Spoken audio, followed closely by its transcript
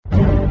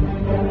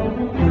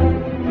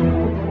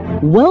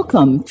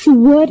Welcome to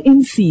Word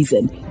in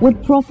Season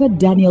with Prophet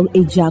Daniel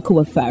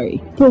Ejako Afari,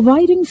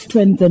 providing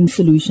strength and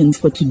solutions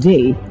for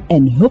today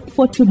and hope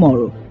for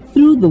tomorrow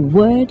through the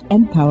Word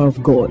and power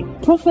of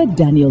God. Prophet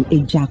Daniel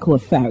Ejako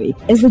Afari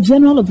is the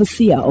General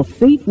Overseer of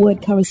Faith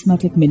Word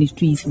Charismatic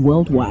Ministries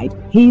worldwide.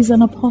 He is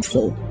an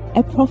apostle,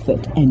 a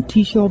prophet, and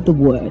teacher of the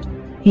Word.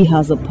 He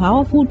has a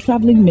powerful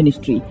traveling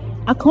ministry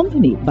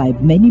accompanied by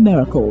many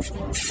miracles,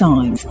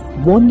 signs,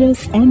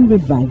 wonders, and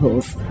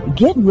revivals.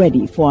 Get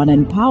ready for an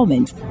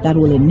empowerment that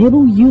will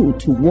enable you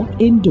to walk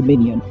in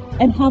dominion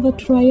and have a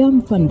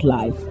triumphant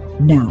life.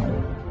 Now,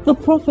 the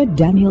Prophet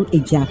Daniel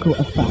Ejako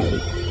Afari.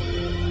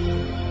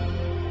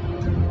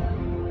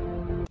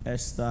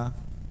 Esther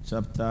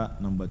chapter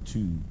number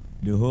 2.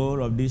 The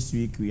whole of this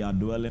week we are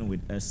dwelling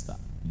with Esther.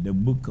 The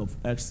book of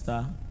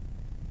Esther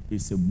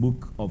is a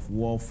book of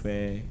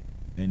warfare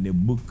and the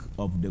book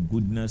of the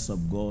goodness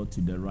of God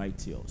to the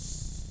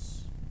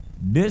righteous.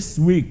 This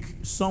week,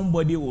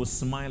 somebody will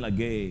smile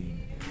again.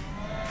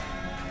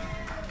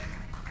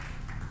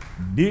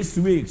 This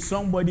week,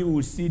 somebody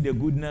will see the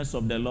goodness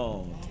of the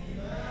Lord.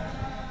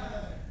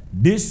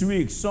 This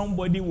week,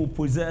 somebody will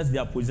possess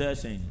their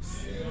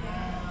possessions.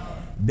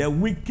 The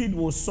wicked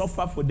will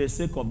suffer for the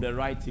sake of the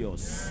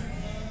righteous.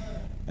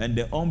 And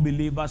the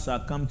unbeliever shall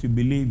come to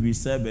believe we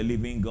serve a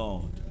living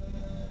God.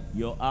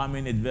 Your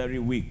amen is very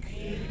weak.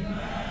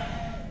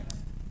 Amen.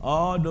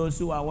 All those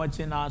who are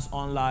watching us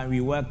online,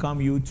 we welcome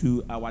you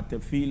to our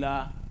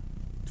Tefillah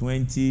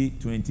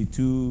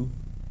 2022.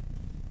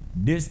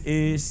 This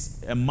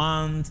is a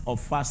month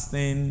of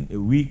fasting, a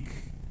week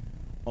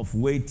of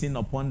waiting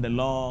upon the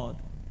Lord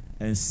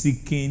and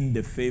seeking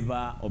the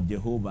favor of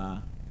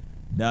Jehovah,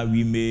 that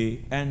we may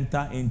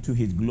enter into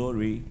his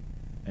glory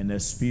and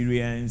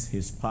experience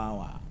his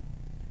power.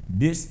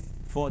 These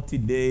 40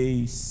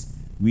 days,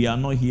 we are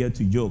not here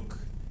to joke.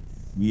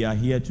 We are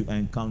here to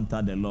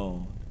encounter the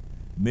Lord.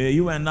 May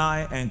you and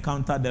I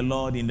encounter the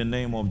Lord in the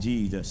name of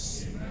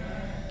Jesus.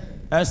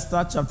 Amen.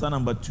 Esther chapter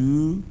number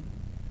 2,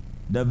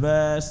 the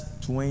verse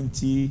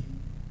 20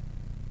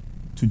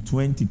 to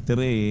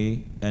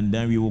 23, and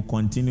then we will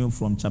continue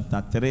from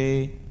chapter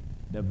 3,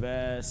 the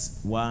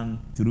verse 1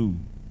 through.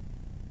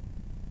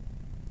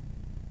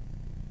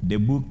 The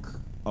book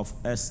of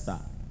Esther.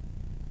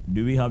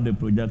 Do we have the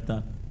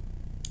projector?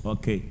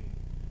 Okay.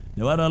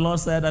 The word of the Lord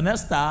said, and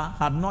Esther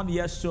had not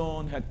yet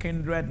shown her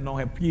kindred nor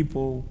her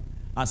people,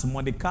 as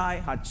Mordecai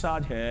had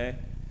charged her,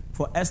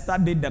 for Esther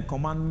did the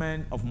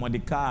commandment of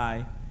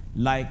Mordecai,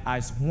 like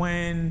as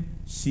when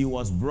she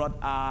was brought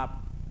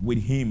up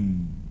with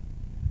him.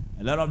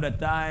 A lot of the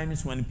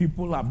times when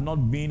people have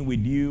not been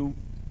with you,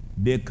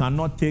 they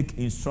cannot take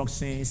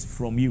instructions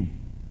from you.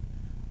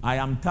 I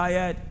am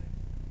tired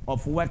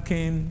of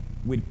working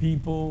with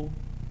people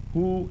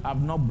who have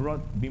not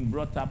been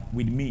brought up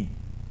with me.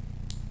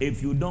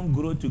 If you don't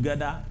grow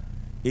together,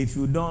 if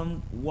you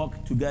don't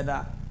work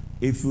together,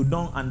 if you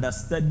don't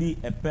understudy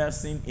a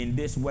person in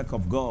this work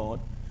of God,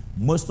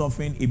 most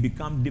often it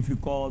becomes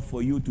difficult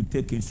for you to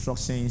take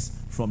instructions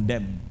from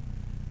them.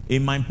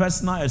 In my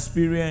personal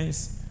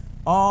experience,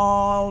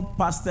 all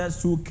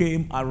pastors who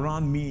came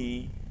around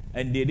me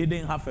and they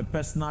didn't have a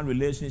personal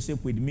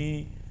relationship with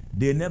me,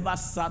 they never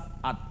sat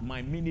at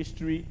my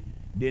ministry,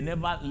 they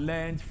never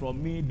learned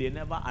from me, they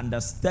never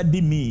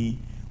understudied me.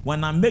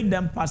 When I make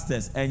them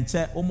pastors and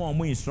check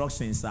omo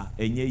instructions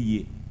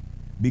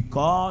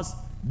because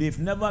they've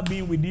never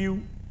been with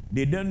you,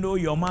 they don't know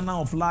your manner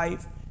of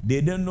life,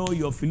 they don't know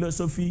your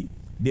philosophy,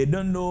 they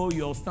don't know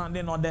your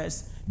standing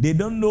orders, they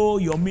don't know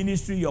your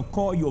ministry, your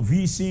call, your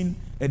vision,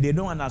 and they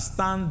don't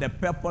understand the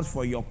purpose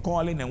for your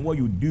calling and what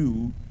you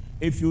do.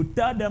 If you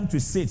tell them to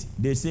sit,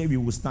 they say we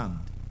will stand.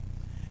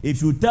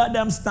 If you tell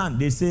them stand,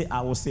 they say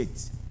I will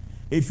sit.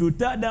 If you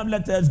tell them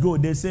let us go,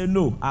 they say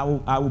no,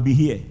 I will be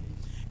here.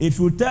 If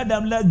you tell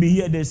them, let's be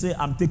here, they say,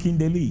 I'm taking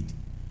the lead.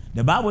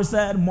 The Bible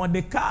said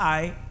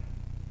Mordecai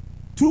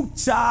took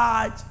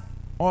charge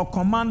or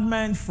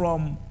commandment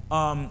from,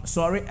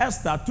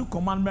 Esther took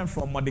commandment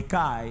from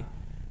Mordecai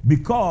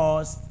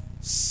because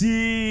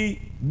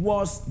she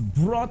was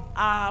brought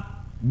up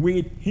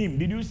with him.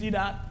 Did you see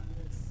that?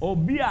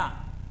 Obia,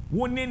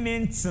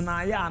 wouldn't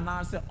tnaya and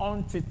answer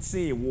on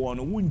tete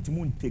one,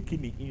 wouldn't take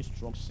any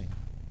instruction.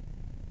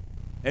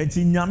 And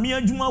in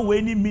Yamia Juma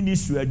way,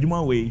 ministry, a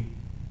Juma way.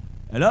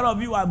 A lot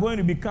of you are going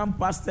to become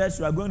pastors.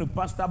 You are going to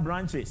pastor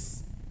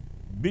branches.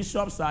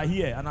 Bishops are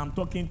here, and I'm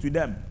talking to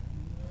them.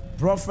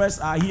 Prophets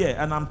are here,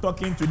 and I'm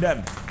talking to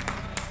them.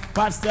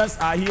 Pastors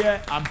are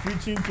here, I'm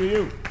preaching to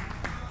you.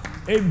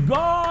 If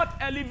God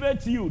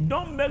elevates you,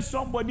 don't make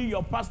somebody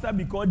your pastor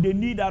because the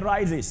need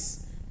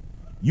arises.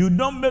 You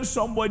don't make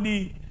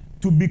somebody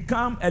to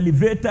become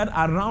elevated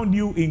around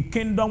you in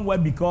kingdom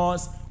work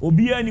because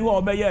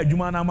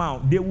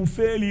they will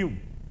fail you.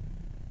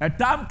 A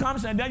time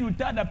comes and then you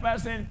tell the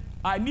person,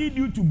 I need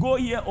you to go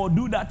here or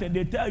do that, and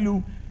they tell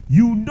you,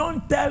 you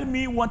don't tell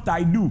me what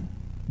I do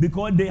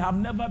because they have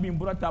never been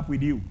brought up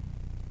with you.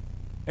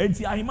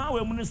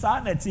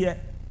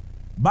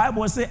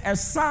 Bible says a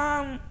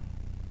son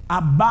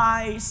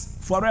abides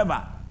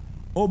forever.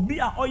 obi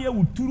a oye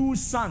uturu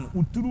son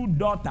uturu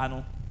daughter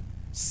no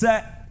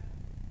se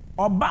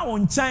oba wo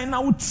nkyɛn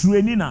na wo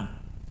training na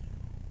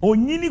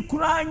onyini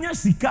kura anya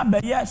sika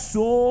bɛyɛ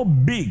so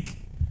big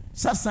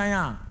sasan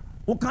a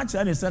wo ka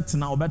kyerɛ ne sɛ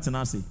tena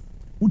obɛtena ase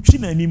utwi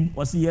nanim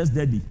wɔsi yes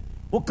daddy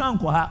wo kan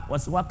kɔ ha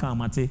wɔsi waka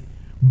amate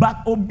but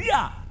obi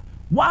a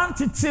one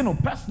tete no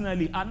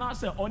personally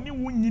anase oni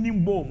wo nyini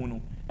mbo mu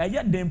no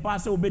ɛyɛ den pa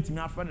sɛ obetimi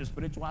afɛ no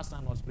spiritual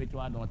son or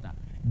spiritual daughter.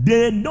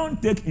 They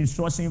don't take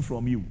instruction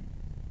from you.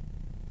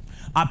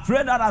 I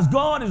pray that as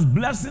God is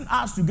blessing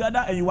us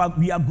together and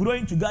we are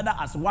growing together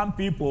as one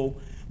people,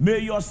 may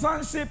your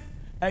sonship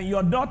and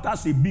your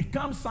daughtership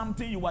become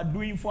something you are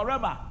doing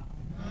forever.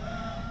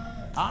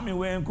 Amen.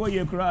 When ko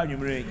ye kra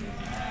nyumre.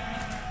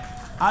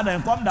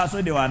 Adam come that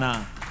so they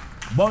wana.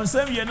 Bon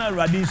sem ye na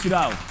radin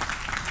shirao.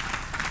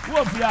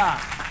 Wo fia.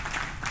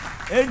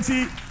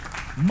 Enti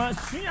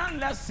masian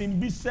lesson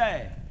be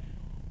say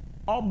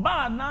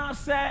oba na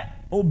say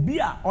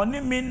obia oni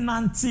me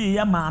nanti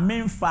ya ma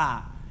me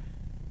mfa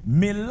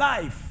me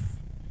life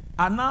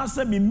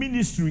anase me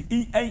ministry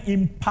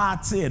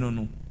impart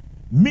no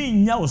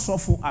me nya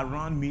osofo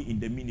around me in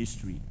the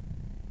ministry.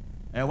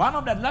 And one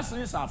of the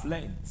lessons I've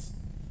learned,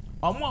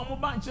 omo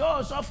banche,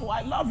 oh osofo,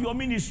 I love your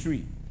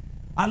ministry,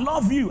 I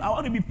love you, I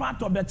want to be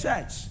part of the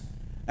church.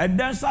 And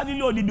then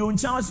suddenly oh, don't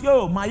chance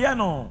yo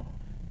mayeno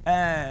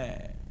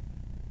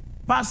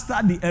pastor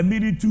the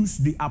emeritus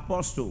the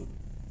apostle.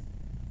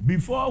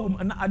 Before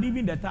and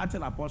even the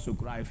title apostle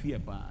cry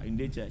fear in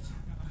the church.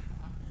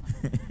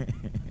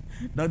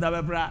 Dr.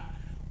 Bebra,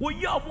 well,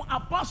 you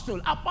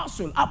apostle.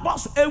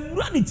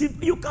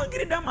 You can't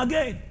get them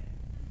again.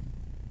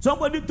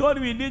 Somebody told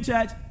me in the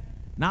church,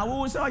 now we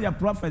will say your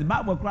prophets,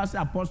 Bible class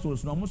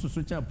apostles, no most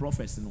social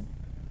prophets, no.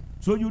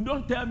 So you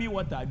don't tell me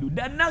what I do.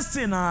 The next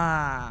thing,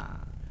 I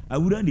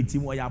wouldn't the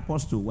team or your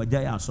apostle, what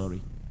they are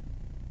sorry.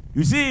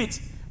 You see it?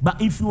 But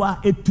if you are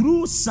a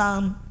true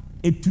son,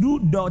 a true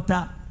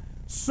daughter,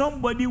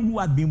 somebody who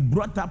has been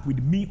brought up with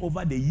me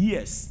over the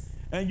years,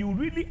 and you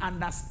really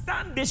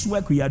understand this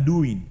work we are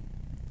doing,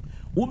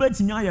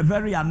 Ubetinya are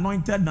very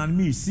anointed than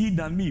me, see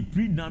than me,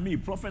 preach than me,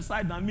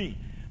 prophesy than me,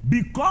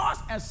 because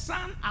a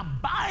son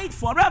abides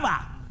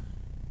forever.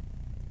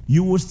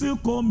 You will still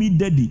call me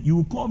daddy, you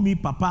will call me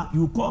papa,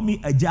 you will call me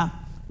Eja.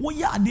 Oh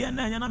yeah,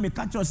 me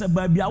catch yourself,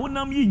 baby.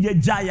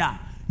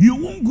 You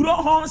won't grow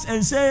horns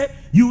and say,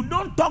 you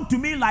don't talk to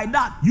me like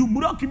that. You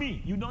broke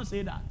me. You don't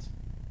say that.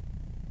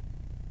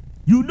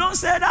 You don't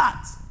say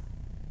that.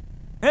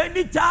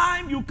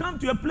 Anytime you come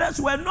to a place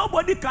where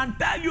nobody can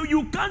tell you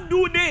you can't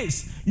do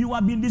this, you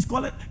have been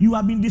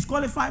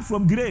disqualified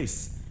from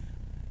grace.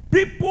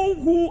 People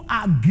who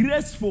are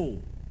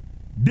graceful,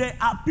 they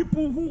are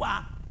people who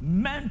are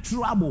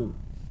mentorable.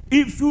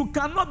 If you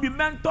cannot be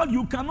mentored,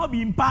 you cannot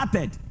be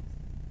imparted.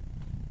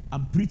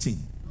 I'm preaching.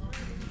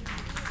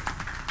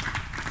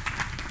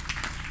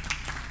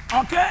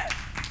 Okay?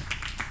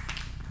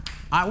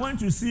 I went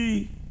to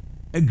see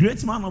a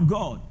great man of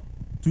God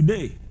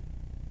today,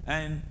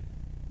 and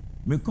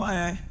me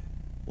call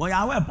well,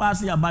 I will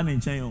pass your ban in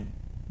China.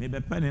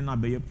 Maybe penny na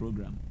be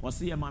program. Or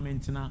see a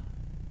mamentina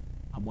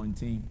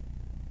abonting.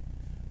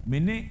 Me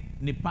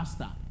ne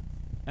pastor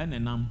and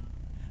enam.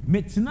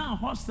 Metina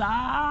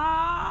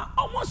hosta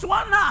almost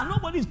 1 hour.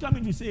 Nobody's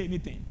coming to say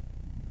anything.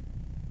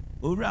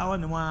 Over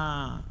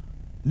one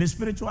the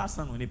spiritual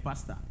son or the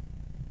pastor.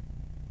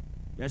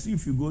 Yes,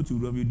 if you go to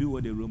Rome, you do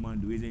what the Roman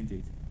do, isn't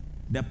it?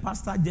 The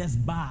pastor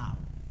just bow.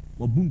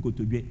 Or bunko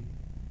to get.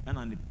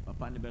 And the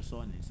papa never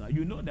saw it. So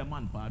you know the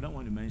man, I don't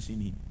want to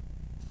mention him.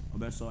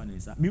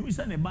 Me we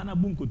send a banner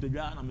bunko to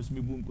get, and I'm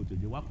bunko to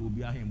get. What will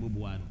be a him?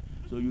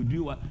 So you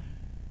do what?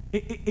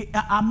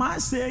 Am I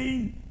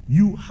saying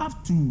you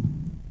have to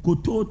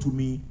koto to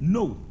me?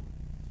 No.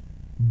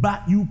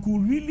 But you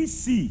could really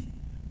see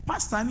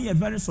Pastor ni a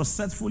very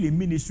successful in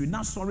ministry.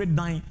 Now sorry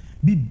dying.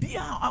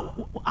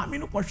 I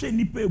mean, question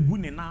nipe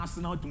gune na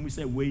asina to me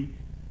say way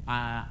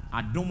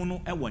I don't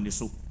know e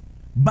so.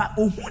 But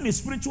who is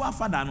spiritual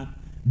father no?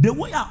 The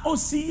way I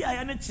see I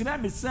any chire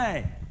me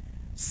say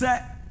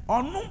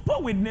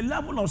onumpo with the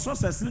level of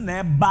success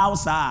na bow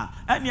sa.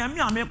 And ya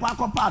me kwa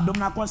akopa adom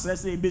na ko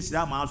say be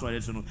sira ma so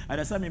so no.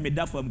 I say me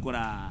da fam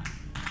kora.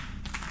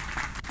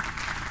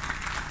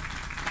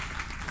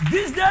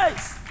 These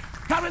days,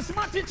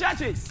 charismatic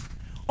churches,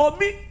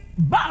 obi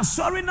ba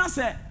sorry na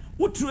say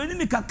training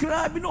ni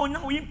kakra bi na onya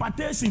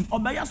impartation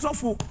obaya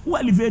sofo who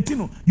elevate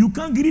no, you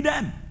can't greet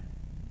them.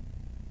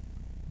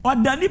 Or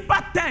the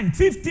nipa 10,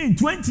 15,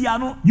 20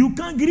 ano, you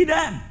can't greet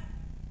them.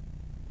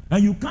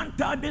 And you can't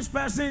tell this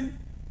person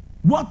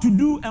what to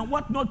do and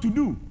what not to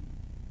do.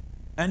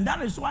 And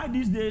that is why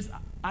these days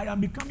I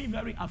am becoming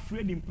very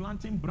afraid in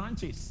planting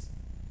branches.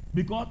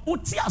 Because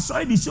utia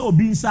sorry the show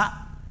binsa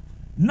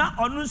na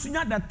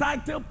onusunya the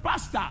title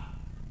pastor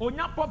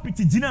onya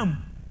property jinam.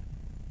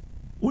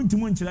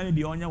 Untimu nchilani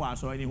di onya wa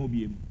sorry ni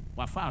hobiem.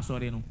 Wa fa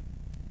sorry no.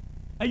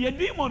 Eye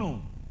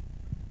demon.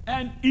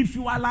 And if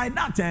you are like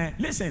that,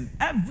 listen,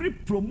 every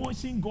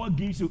promotion God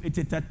gives you, it's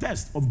a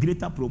test of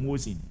greater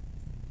promotion.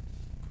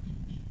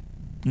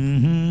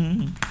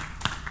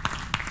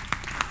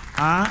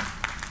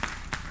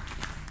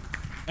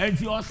 And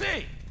you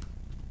say,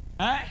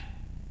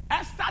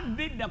 Esther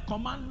did the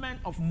commandment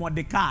of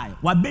Mordecai.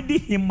 Wabedi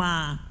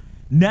hima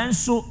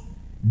nanso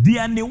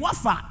dia ne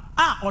wafa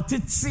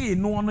otete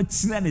no ono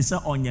kire ne se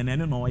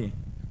onyenene no ye.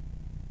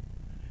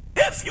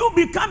 If you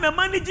become a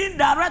managing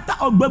director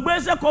of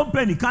Begbese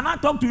company, can I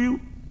talk to you?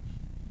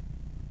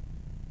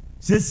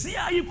 Se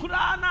sia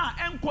yikura na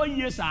enko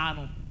yesa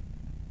no.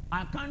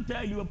 I can't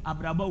tell you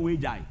abraba we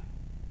jai.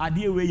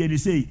 Ade we ye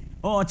say,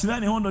 oh kire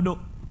ne hono do.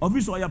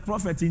 Office or your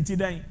prophet inti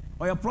den,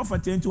 or your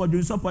prophet inti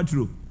odun so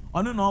patro.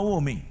 Ono no wo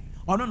me.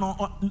 Ono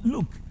no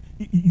look,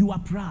 you are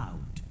proud.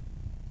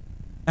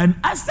 And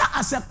Esther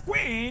as a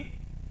queen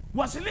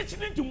was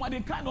listening to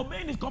Mordecai and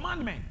obeying his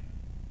commandment.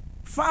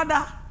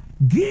 Father,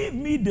 give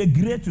me the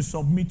grace to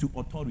submit to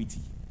authority.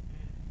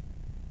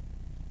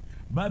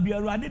 Baby,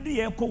 already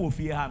the echo of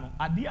Fiano.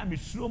 Adia me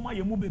slow my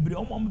yemu bebre.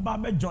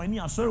 Babe joining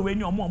us. Sorry when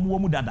your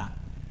mom dada.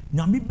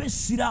 Nyami be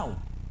sirao.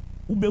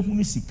 Ube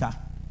huni sika.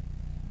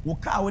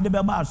 Woka with the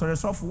baba. So the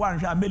soft one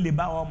shall be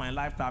liba all my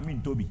lifetime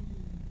in Toby.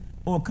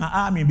 Oh, can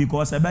army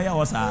because a bear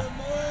was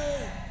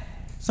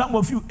some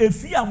of you,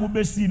 if you are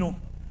mubesino,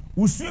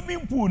 who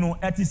swimming pool no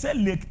at the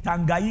Lake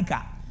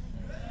Tanganyika.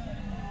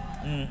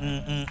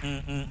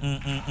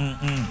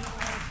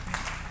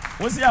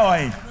 What's your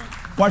way?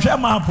 What's your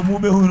map for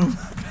Mubehunu?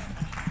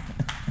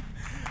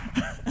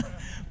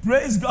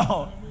 Praise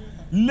God.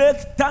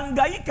 Lake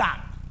Tanganyika.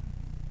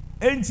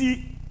 And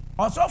see,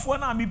 also for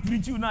now, me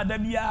preach you now, that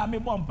me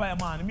bumpire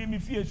man, me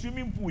fear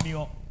swimming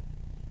pool.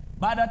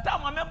 By the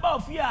time I remember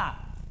fear,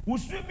 who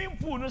swimming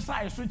pool no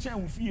size, switch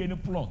and fear in a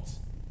plot.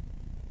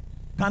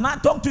 Can I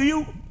talk to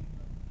you?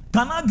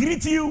 Can I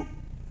greet you?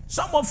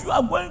 Some of you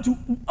are going to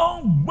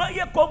own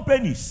bigger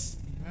companies.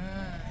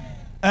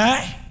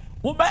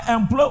 Who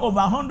employ over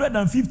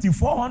 150,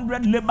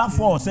 400 labor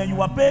force and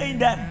you are paying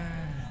them.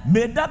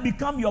 May that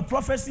become your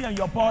prophecy and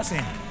your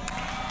portion.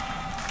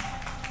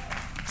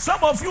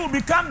 Some of you will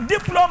become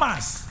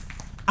diplomas,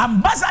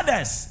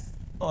 ambassadors.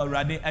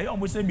 Already, I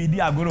almost say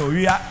media guru.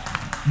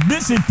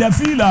 This is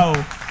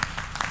Tefillah.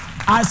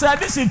 I said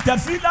this is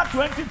Tefillah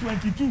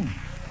 2022.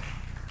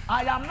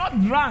 I am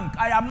not drunk.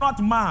 I am not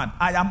mad.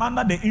 I am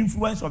under the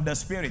influence of the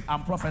Spirit.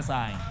 I'm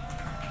prophesying.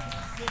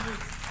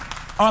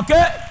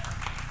 Okay?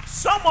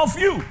 Some of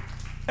you,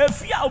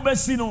 if you are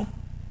obesino,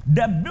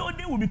 the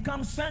building will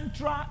become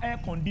central air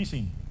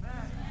conditioning.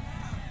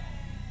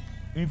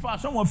 In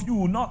fact, some of you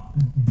will not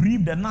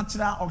breathe the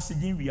natural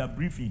oxygen we are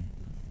breathing.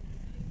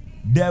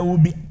 There will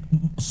be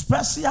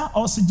special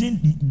oxygen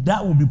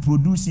that will be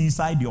produced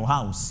inside your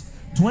house.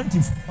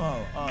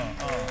 24.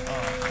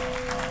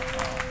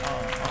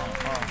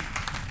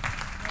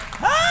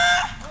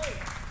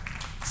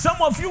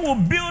 Some of you will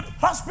build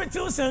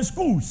hospitals and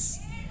schools.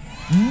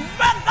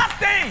 Mega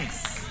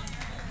things.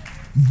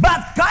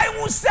 But I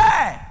will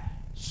say,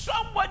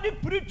 somebody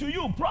preached to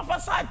you,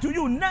 prophesied to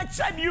you,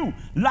 nurtured you,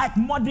 like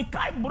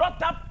Mordecai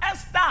brought up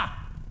Esther.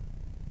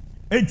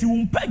 Eti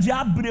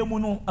umpeja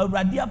bremono,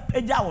 aradia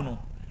peja ono.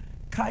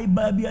 Kai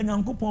babi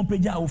anyankopon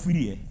peja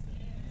ofiri e.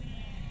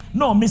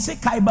 No, me say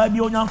kai babi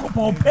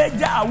onyankopon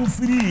peja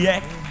ofiri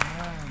e.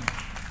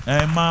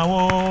 Ema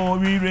wo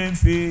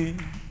wirenfe.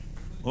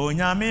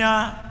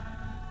 Onyamia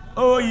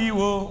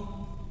oyiwo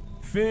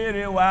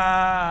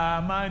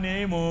ferewa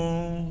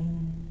manemo.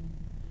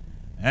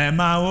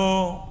 Ema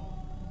wo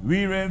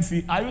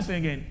wirenfe. Are you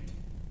singing?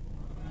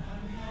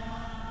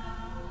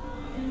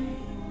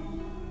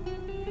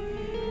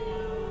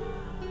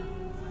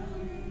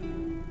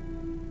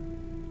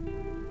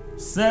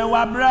 Se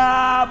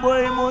wabra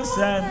boy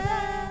musen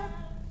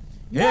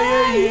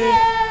ye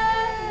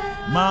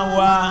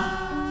mawa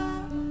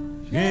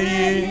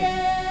ye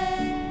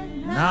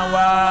na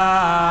wa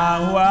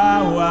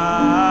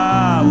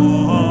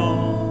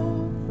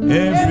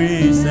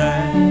every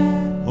say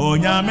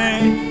onyame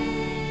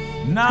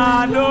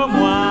na do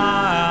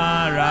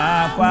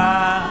mwara kwa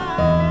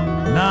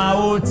na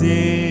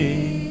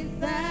uti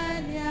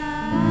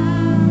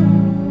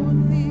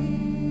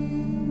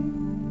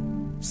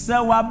se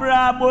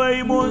wabra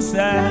boy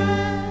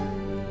musen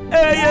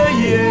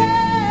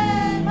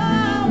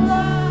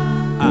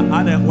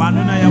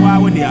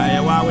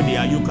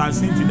you can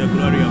sing to the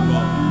glory of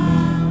God.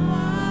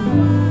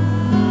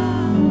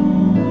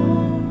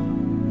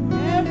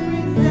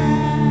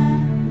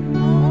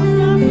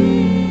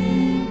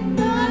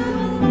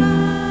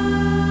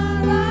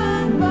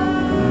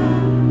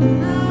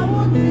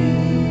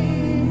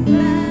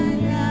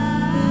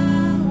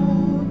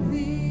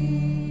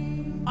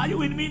 Are you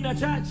with me in the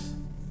church?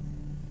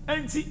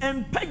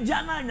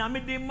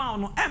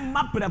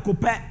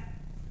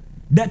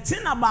 The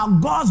thing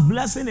about God's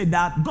blessing is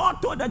that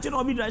God told the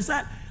children of Israel, he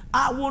said,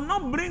 I will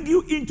not bring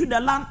you into the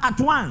land at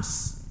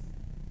once.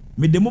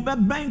 Me de mo be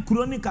ben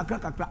kroni kakra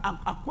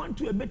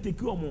akwantu ebe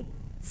take you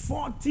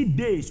 40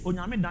 days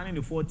onyame dane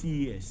ne 40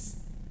 years.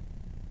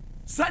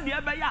 Said the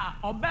ebe ya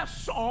obe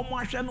so omo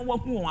ahwe no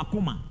waku won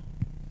akoma.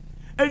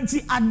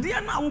 Enti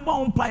ade na wo ba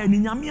umpa ni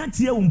nyame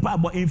atie umpa,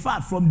 but in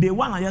fact from day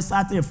one I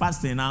started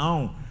fasting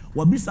now.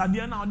 Wabisa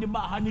dear now the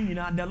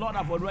the Lord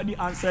have already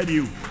answered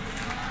you.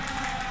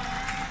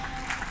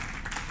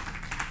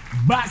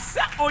 But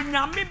say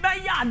onyame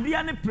beya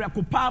ade ne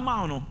prekupa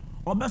ma no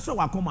obeso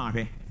wakoma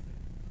hwe.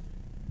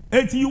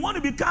 If you want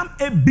to become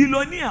a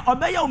billionaire,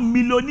 obeya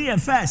millionaire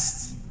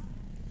first.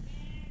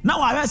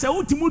 Now I say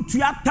ultimu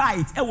tuya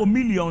tithe e wo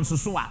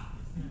millions so a.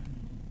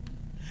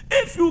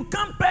 If you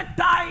can't pay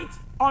tithe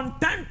on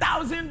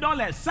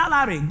 $10,000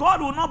 salary,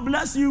 God will not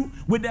bless you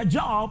with a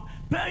job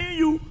paying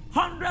you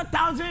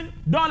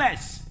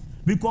 $100,000.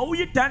 Because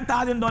we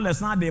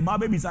 $10,000 now, the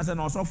baby says, and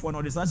also for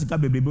no disaster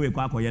baby we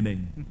kwa koye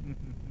den.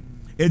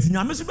 It's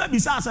nyame baby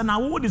says and now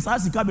we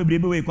disaster baby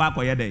we kwa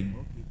koye den.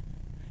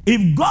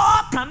 If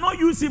God cannot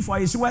use it for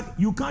his work,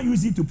 you can't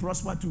use it to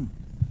prosper too.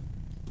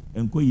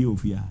 Enko ye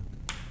ofia.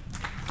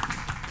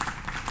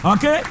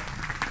 Okay?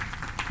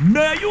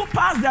 May you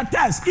pass the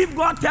test. If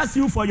God tests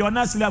you for your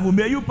next level,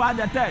 may you pass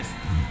the test.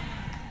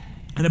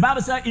 And the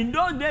Bible says, in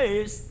those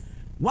days,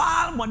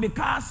 while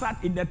Mordecai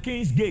sat in the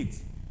king's gate,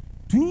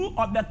 two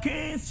of the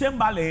king's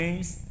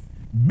chamberlains,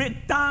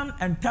 Bigtan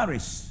and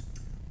Teresh,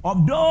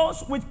 of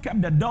those which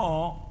kept the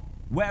door,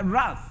 were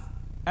wrath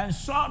and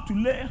sought to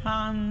lay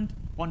hand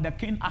on the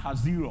king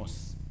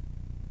Ahasuerus.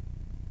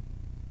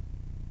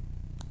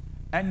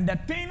 And the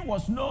thing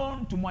was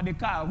known to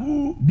Mordecai,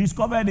 who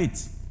discovered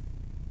it.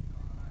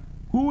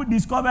 Who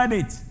discovered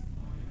it?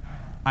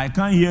 I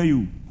can't hear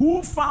you.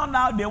 Who found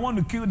out they want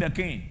to kill the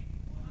king?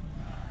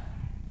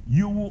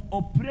 You will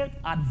operate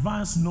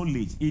advanced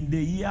knowledge in the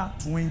year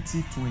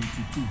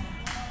 2022.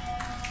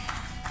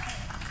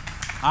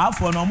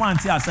 Half one, no man,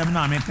 tell us, I'm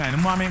not making.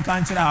 Mommy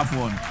can't tell half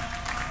one.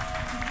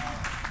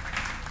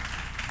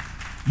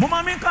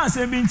 Mommy can't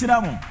say being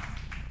children.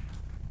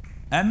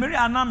 And Mary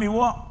Anna me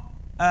what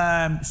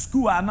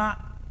school Anna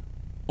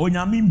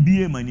Onyamin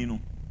BA manino.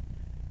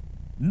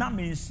 Na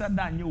me said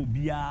that you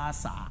be a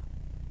sa.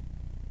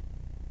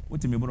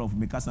 What me brother of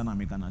me kasa na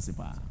me kana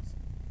sepa.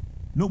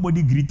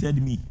 Nobody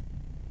greeted me.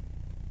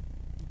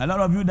 A lot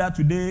of you that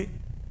today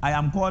I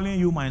am calling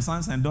you my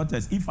sons and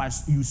daughters. If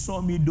you saw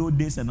me those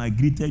days and I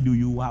greeted you,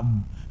 you have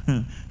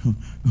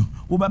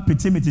over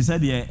pity me to say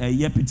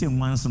ye pity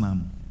once now.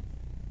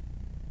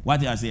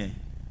 What you say?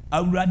 I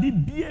already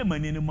be a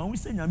man in the man we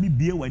say nyami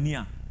be one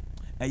year.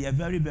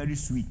 Very very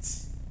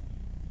sweet.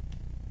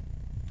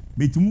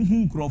 Me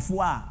tumuhu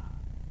krofo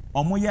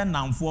Omoye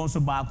namfo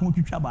so ba ko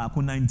twitwa ba ko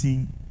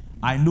 19.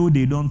 I know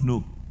they don't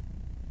know.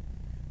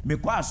 Me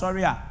kwa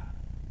sorry a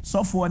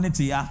sofo ne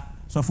te ya,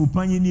 sofo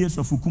panyini,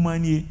 sofo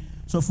kumani,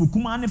 sofo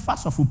kumani fa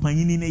sofo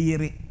panyini ne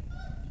yere.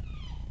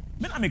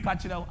 Me na me ka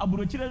kire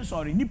aburo kire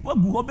sorry, nipa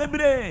gu ho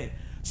bebre.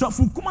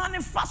 Sofo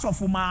kumani fa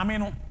sofo maame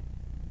no.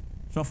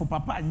 Sofo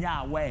papa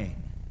nya awe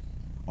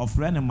of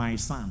friend my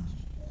son.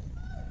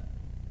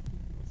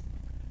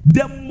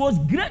 The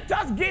most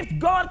greatest gift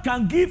God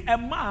can give a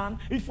man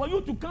is for you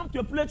to come to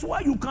a place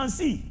where you can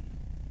see.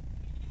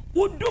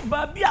 Udu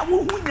baby a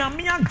wu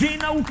nyamia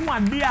gena wu ku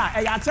ade a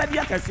e ya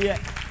chede kese.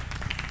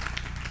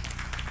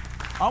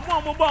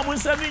 Omo bo mo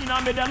nsemi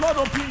nyina may the Lord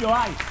open your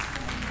eyes.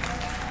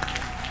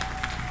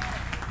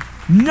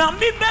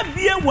 Nyami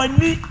bebie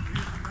wani.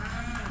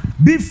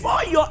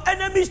 Before your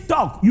enemies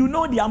talk, you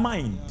know their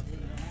mind.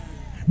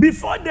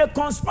 Before they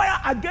conspire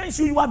against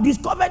you, you have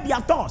discovered their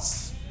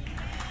thoughts.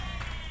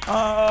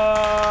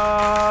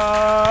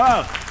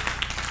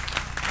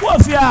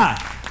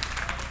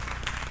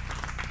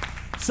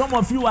 Some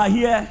of you are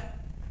here,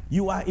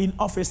 you are in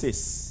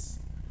offices.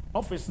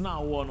 Office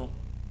now, one.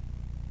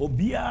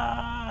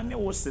 Obia ne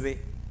wosere.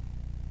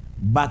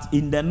 But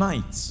in the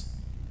night,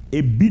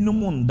 a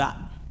binumunda,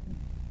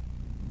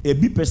 a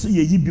bi person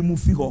ye bimu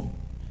fiho,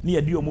 ni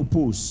a dio mo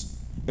post,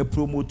 a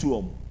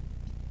promotuum.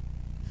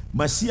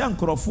 Masian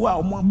crofua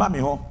o mo ba me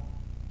ho.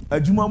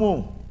 Adwuma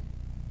mo.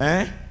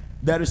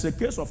 There is a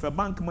case of a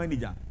bank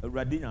manager,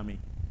 Radinyame.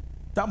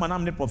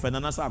 Tamanam ne prophet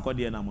Nana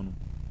Sarkodie namono.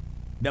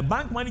 The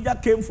bank manager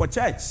came for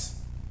church,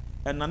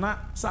 and Nana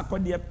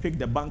Sarkodie picked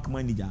the bank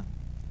manager,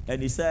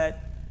 and he said,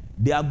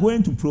 "They are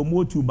going to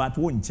promote you, but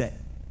won't check."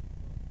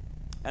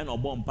 And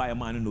Obon Pie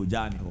man no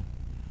journey.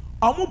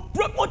 Omu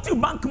promote you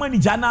bank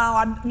manager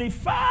now, and the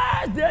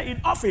first day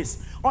in office,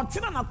 on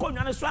Tina na ko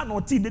nyane so na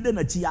oti dede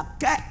na chi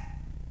ake.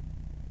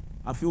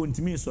 Afi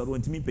ontimi soro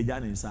ontimi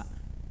pejana nsa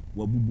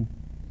wabubu.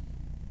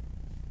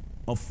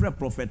 Of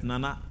Prophet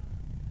Nana,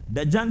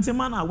 the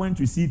gentleman I went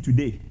to see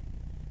today,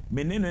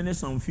 menene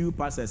some few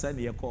pastors and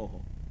ye call her.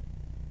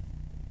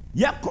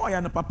 Ye call ya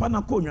na papa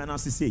na ko nwana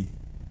sese.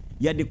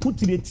 Ye de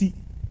kutireti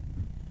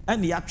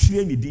and ye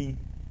atwe ni din.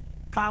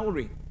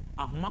 Kaure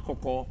ahoma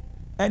kokko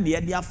and ye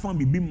de afan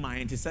bibi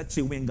mind to say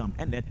chewingam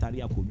and the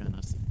tari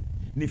akonwana se.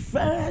 The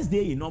first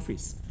day in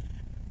office,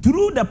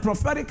 through the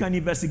prophetic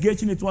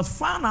investigation, it was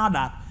found out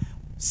that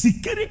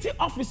security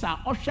officer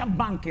usher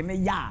bank in a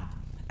yard.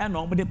 And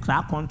nobody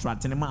crack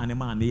contract in a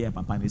man here,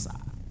 Papa Nisa.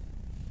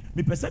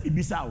 Me person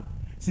be sao.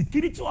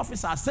 Security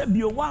officer said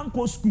be one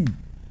co school.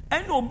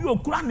 And no be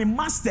a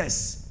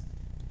masters.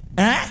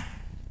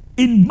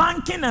 In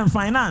banking and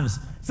finance.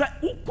 Say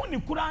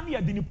ukuni kurani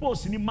ya dini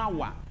post ni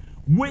mawa.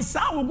 we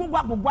sa wo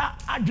gugwa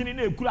adwene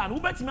na ekura no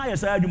wobetimi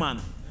ayesa adwuma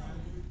no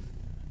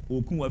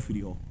okun wa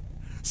firi ho.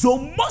 So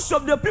most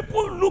of the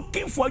people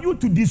looking for you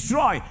to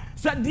destroy,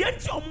 said the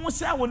empty almost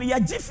say when you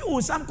jiffy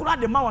or some kura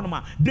de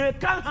ma they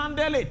can't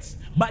handle it.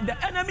 But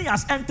the enemy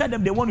has entered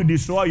them, they want to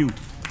destroy you.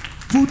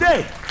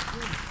 Today,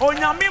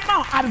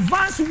 onyamima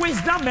advanced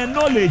wisdom and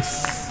knowledge.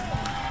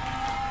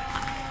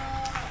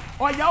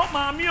 Oya o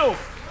mami o,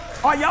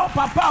 oya o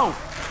papa o,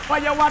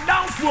 oya wa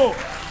downflow,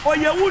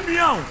 oya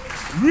union.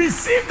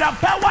 Receive the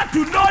power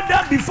to know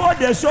them before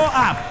they show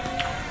up.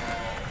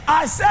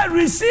 I said,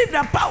 receive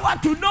the power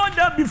to know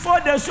them before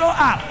they show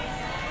up.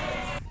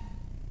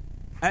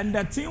 And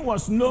the thing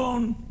was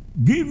known.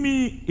 Give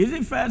me, is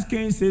it 1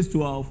 Kings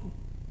 6:12,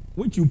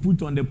 which you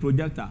put on the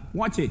projector?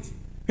 Watch it.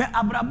 Hey,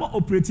 Abraham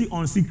operating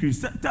on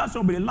secrets. Tell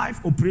somebody,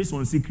 life operates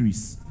on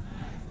secrets.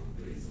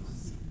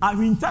 I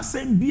will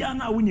intercede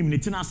biana winim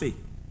netina say.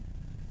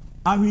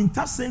 I will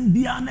intercede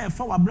biana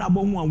efa Abraham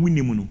who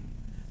winim no.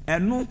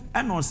 Eno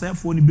eno say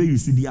for ni be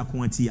yusu di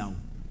akonti yawo.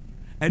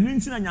 Eno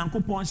ntina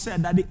Nyankopon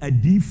said that a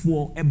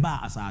D4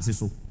 eba asase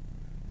so.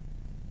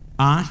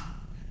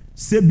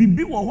 Se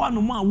bibi wo ho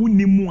no ma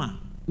wonimu a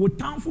wo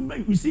tamfo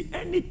be, you see,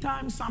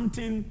 anytime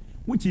something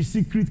which is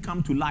secret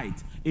come to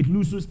light, it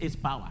loses its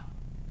power.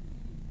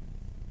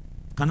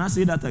 Can I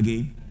say that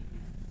again?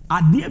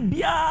 Ade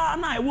bia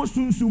na e wo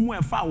sunsumu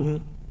e fa wo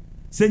ho.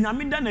 Se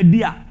nyame da na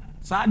dia,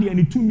 sa de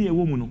ani tumi e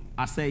wo mu no,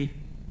 asai.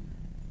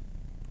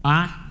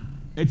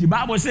 Eti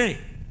Bible say,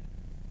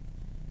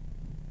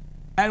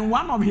 and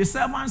one of his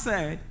servants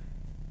said,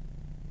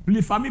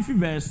 please for me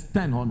verse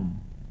 10 on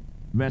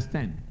verse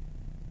 10.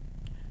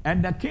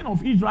 And the king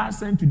of Israel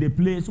sent to the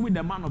place which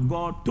the man of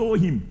God told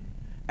him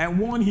and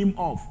warned him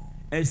off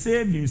and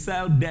saved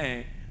himself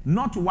there,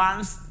 not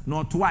once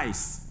nor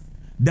twice.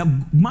 The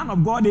man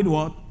of God did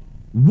what?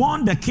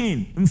 Warned the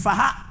king.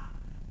 Mfaha.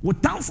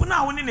 Wotamfo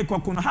na woni ne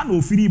kokono ha na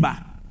ofiri ba.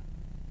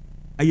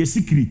 Aye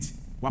secret.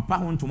 Wapa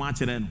ho ntoma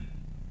kire no.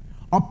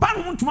 Opa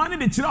ho ntoma ne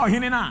de kire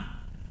ohene na.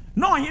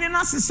 No ohene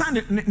na sesa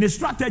ne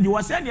strategy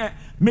was say de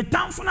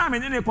metamfo na me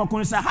ne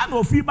kokono sa ha na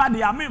ofiri ba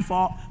de amen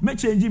for me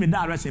change me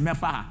direction me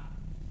fa ha.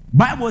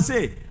 Bible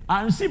say,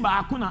 ansi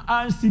ba akuna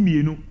ansi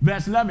mienu.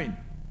 Verse 11.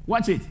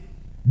 Watch it.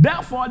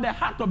 Therefore the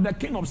heart of the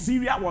king of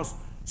Syria was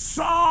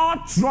sore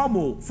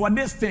trouble for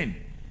this thing.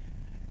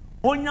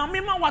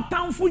 Onyamima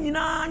watamfu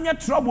nyina nye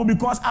trouble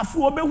because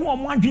afu obehu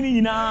omo adwene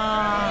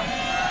nyina.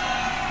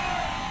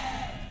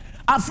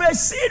 Afa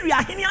Syria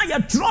hini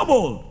aye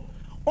trouble.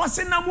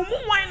 Ose na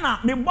mumu wan na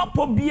me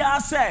bopo bia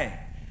se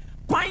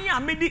kwan ya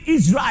me di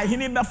Israel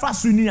hini befa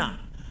sunia.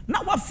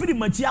 Na wa firi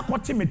machi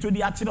akote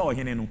metodi a kire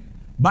ohene no.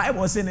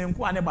 Bible say ne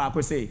nko ane ba ko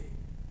say,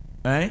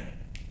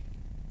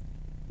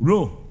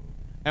 Ro.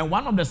 And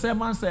one of the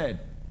servants said,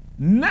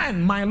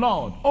 none, my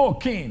lord, O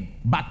king,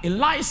 but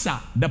Elisha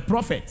the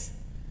prophet,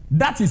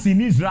 that is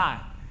in Israel,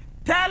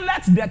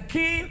 telleth the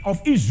king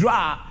of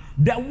Israel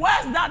the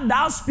words that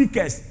thou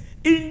speakest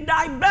in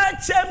thy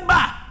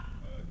bedchamber.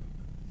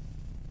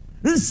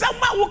 In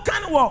somewhere who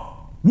can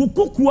walk, who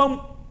cook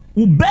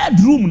who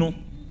bedroom no.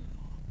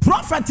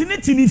 Prophet in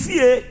it in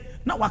fear,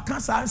 now what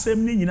can't say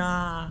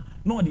na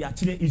no the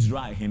actually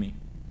Israel hene.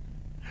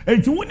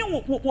 And to win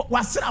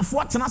what said of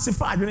what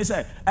tenacify when he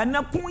said, and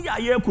na kun ya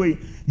ye koi,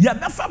 ya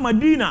befa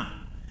Medina,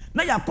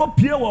 na ya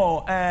kopie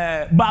wo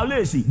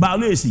Baalesi.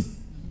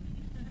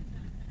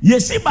 Ye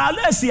si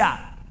Baalesi a,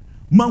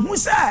 mahu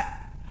se,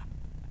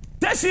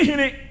 tesi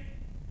hene,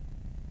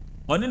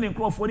 one ne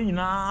nkrofo ni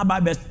nyina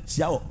aba be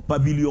sia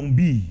pavilion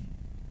B.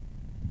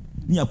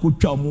 Ni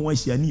akotwa omo wa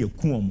sia ni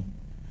eku omo.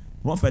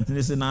 Prophet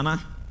ni se nana,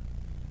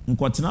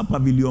 nkotena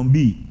pavilion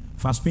B,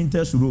 First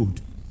Pinters Road.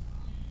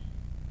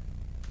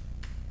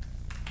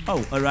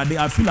 Oh, already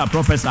I feel a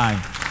prophesy.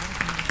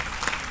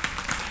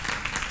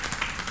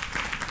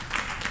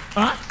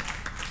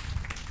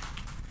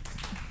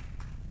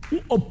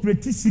 Who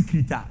operate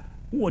secret?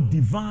 Who a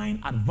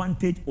divine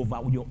advantage over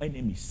your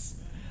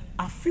enemies?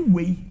 I feel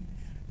way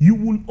you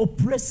will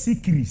operate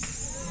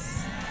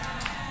secrets.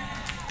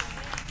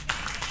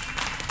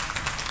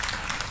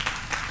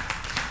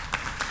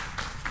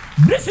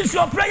 This is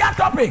your prayer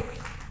topic.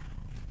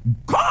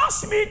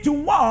 Cause me to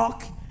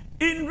walk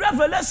in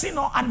revelation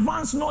or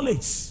advanced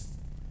knowledge.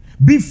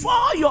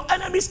 Before your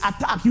enemies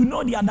attack, you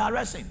know their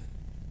direction.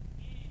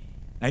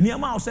 And you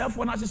yourself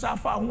when I say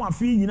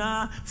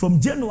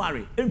from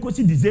January until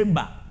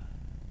December,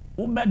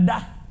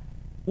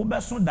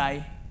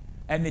 die,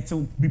 and it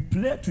will be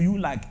played to you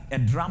like a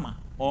drama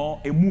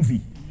or a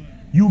movie.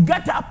 You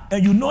get up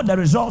and you know the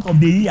result of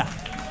the year.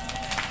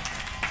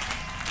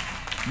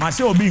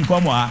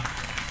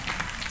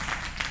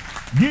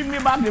 Give me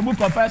back the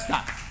book of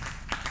Esther.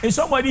 Is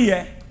somebody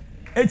here?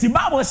 It's the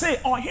Bible say,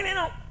 oh, he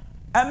know.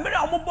 And many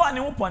of born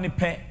in upon a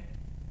pet.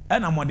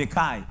 And I'm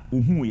Mordecai.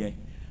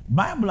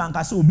 Bible and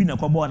Casso be na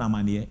kobo na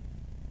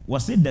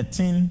was it the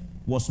thing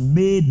was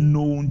made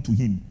known to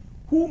him?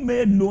 Who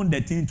made known the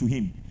thing to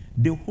him?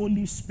 The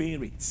Holy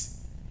Spirit.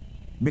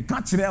 Me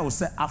can't tell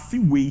say a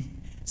few way.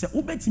 Say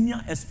ubetimi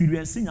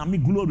experiencing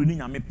nyame glory ni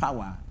nyame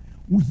power.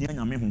 Wo hia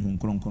nyame honhom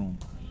kronkron.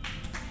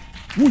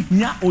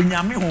 Wunya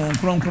onyame hon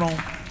kronkron.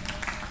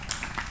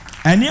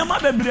 And yama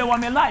bebre wa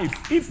my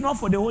life. If not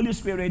for the Holy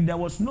Spirit, there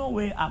was no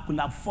way I could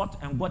have fought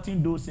and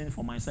gotten those things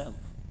for myself.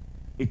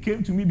 It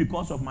came to me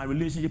because of my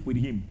relationship with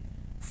Him.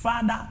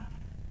 Father,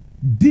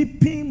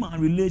 deepen my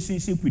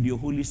relationship with your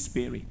Holy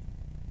Spirit.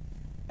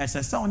 As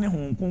I saw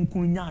hon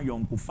kronkron nya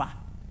yonkofa.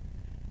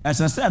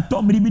 As I said, to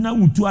biribi na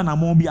wutu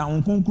anamon bi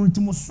hon kronkron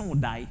ti mo so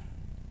dai.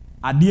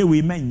 Ade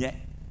we menye.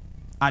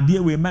 Ade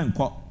we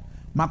menko.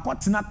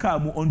 Makotena car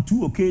mu on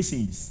 2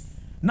 occasions.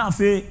 Na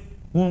fe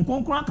hon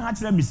kronkron aka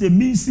kire me say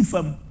me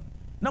sifam.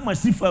 Na ma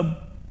sifam.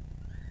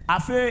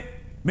 Afe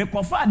me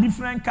kofa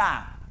different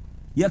car.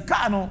 Your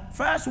car no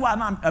first one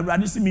na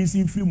awrade see me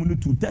see free mu no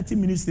 30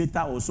 minutes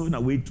later or so na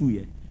wait 2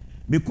 years.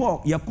 Me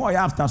call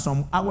after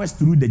some hours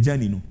through the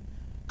journey no.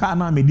 Car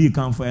na me dey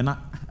come for na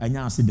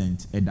anya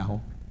accident e da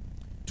ho.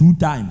 2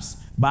 times.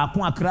 Ba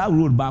ko Accra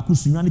road, ba ko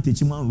Sunyani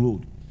Techiman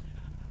road.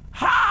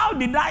 How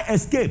did I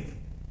escape?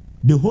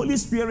 The Holy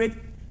Spirit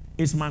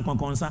is my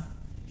concern.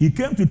 He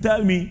came to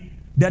tell me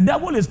the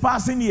devil is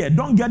passing here.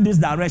 Don't get this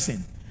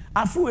direction.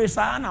 I feel it's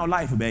our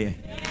life, baby.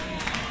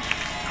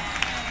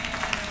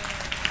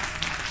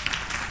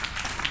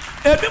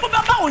 People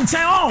on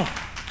channel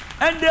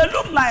and they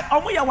look like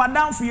omuya wa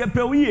down for your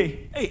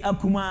pewie. Hey,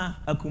 Akuma.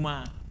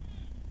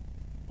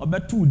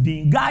 Obetu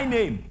din guy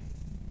name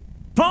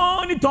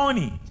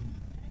Tony.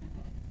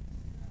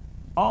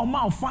 All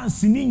my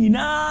fans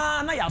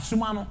na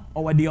yasuma no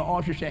or the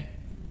ohwehwe.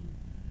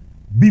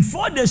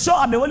 Before they show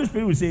up, the Holy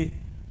Spirit will say,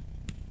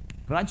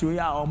 Rachu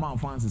ya all my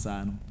fans is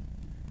no.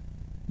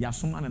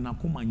 Yasuma na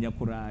kuma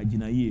nyakura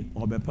jina ye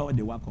or bepew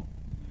de wako.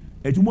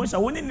 Etumo sha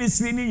woni ni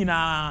sini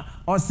na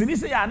or sini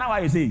say ya na why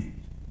you say.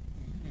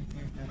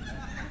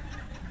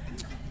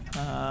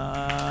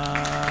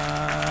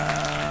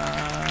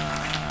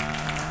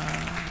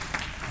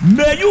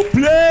 May you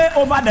play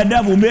over the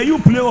devil. May you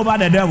play over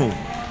the devil.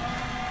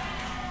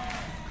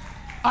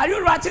 Are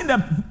you writing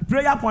the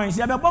prayer points?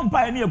 You have a bumper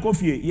any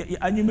coffee.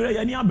 And you may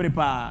any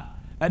abrepa.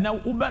 And now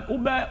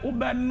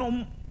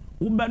ubenum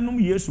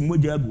yes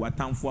mojabu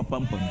atam for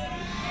pumpum.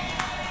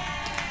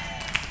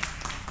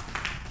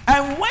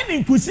 And when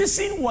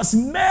inquisition was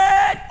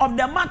made of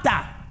the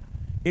matter,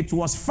 it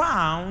was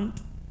found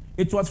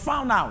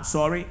out.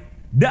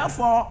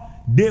 Therefore,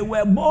 they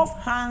were both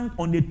hanged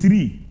on the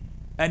tree,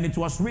 and it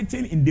was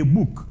written in the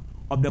book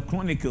of the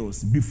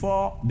Chronicles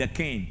before the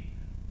king.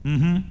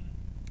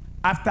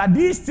 After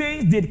these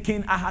things did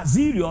King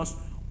Ahasuerus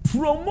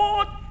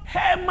promote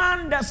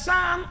Haman the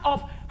son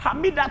of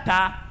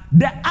Hammedatha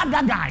the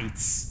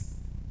Agagites.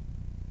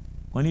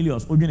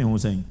 Cornelius, what do you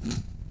saying?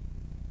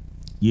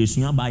 Yes,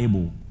 your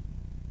Bible.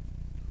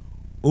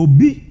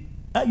 Obi,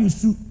 I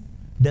used to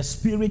the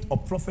spirit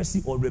of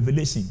prophecy or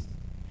revelation.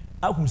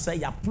 I would say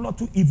you plot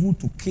to evil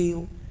to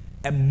kill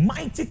a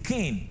mighty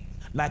king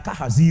like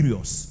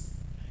Ahasuerus.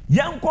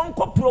 Young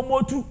conquer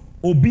promote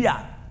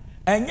Obia.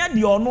 And yet the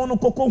no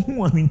koko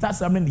hu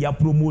ahwintasam na ya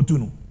promote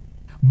no.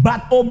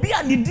 But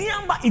Obia ni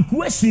diamba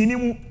equation ni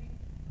mu.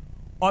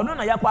 Ono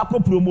na yakwa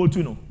promote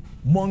no.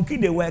 Monkey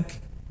the work,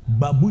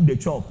 babu the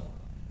chop.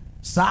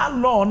 Sa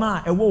law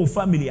na ewo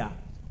family a.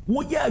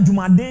 Wo ye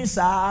adwumaden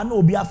sa na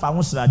obi afa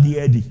ho srade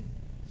adi.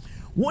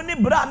 Wo ni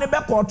bra ne be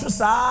koto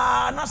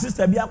sa na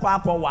sister bi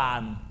akwa wa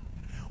no.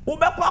 Wo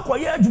be kwa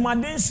ye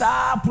adwumaden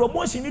sa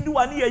promotion ni di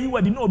wa ne yi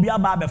wadi na obi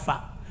aba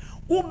abefa.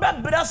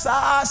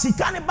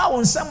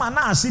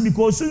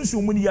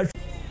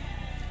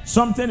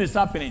 Something is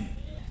happening.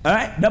 All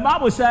right? The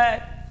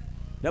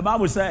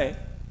Bible said,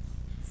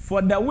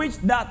 for the which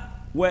that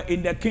were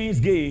in the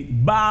king's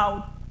gate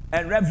bowed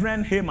and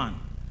reverend Haman,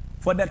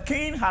 for the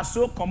king has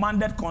so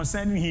commanded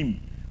concerning him,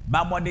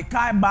 but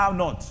Mordecai bowed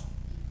not,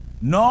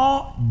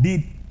 nor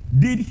did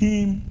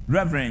him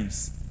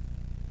reverence.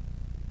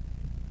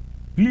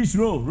 Please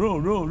roll.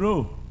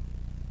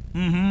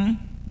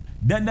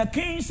 Then the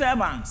king's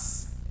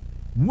servants,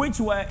 which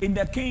were in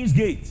the king's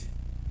gate,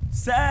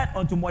 said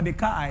unto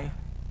Mordecai,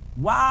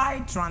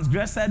 why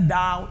transgressed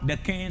thou the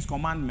king's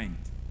commandment?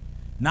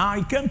 Now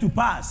it came to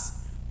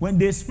pass, when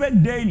they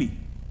spake daily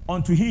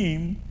unto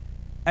him,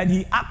 and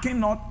he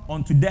hearkened not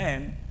unto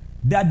them,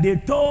 that they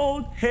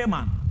told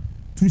Haman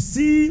to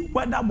see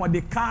whether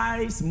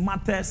Mordecai's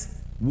matters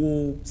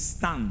will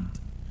stand.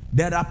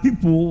 There are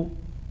people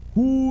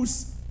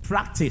whose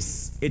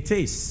practice it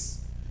is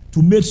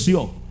to make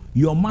sure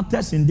your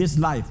matters in this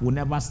life will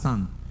never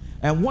stand.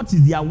 And what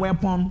is their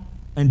weapon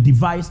and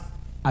device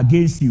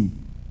against you?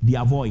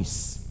 Their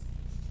voice.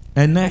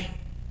 And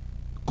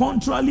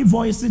contrary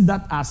voices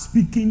that are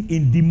speaking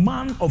in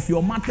demand of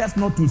your matters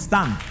not to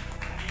stand.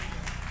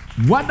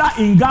 Whether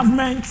in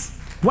government,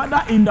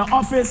 whether in the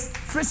office,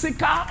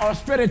 physical or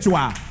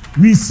spiritual,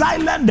 we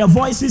silence the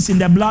voices in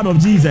the blood of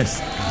Jesus.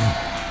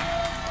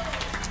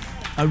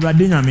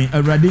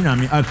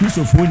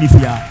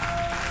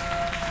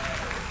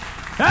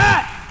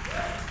 Hey!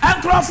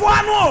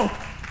 Enkrofo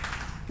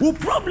who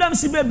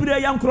problems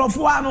bebre ya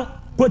enkrofo ano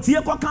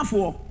kotie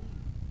kokafo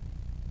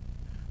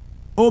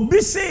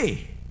obi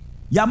se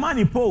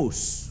yamani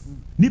pose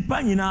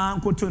nipa nyina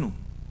nkoto no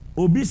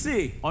obi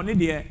say oni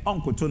de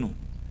onkoto no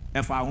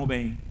efa ho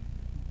ben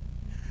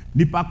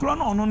nipa kro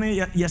no ono no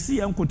yesi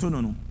ye nkoto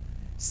no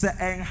se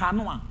enha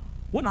no a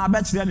wo na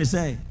abekire ne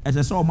say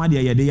ese se o ma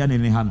de ye de ye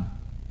ne ha no.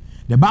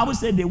 The Bible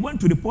said they went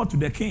to report to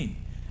the king,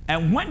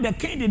 and when the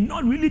king did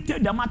not really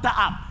take the matter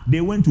up, they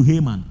went to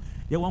Haman.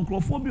 They were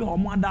bi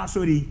homo ada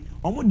sorry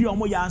omo di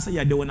omo ya answer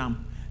ye de wonam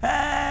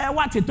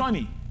what it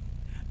Tony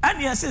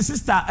and yes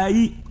sister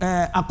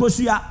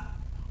Akosia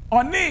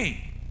oni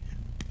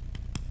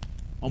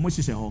omo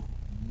sise ho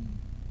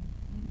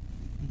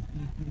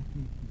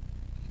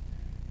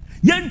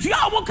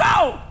yentua omo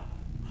ka.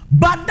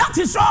 But that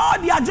is all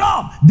their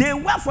job. They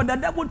work for the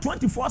devil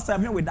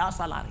 24/7 without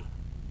salary.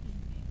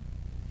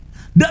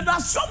 There are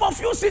some of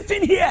you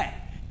sitting here,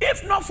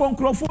 if not from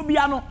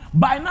Crophobia, no,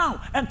 by now,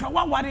 and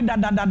Kawawari da.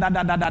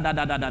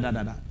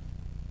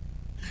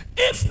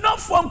 If not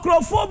from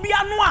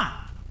Crophobia, no,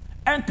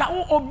 and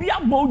Obia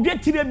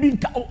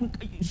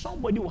Boget,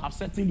 somebody will have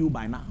settled you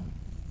by now.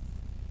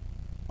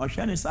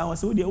 Oshani Sawa,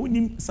 so they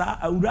wouldn't say,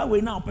 I would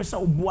rather now, Pesa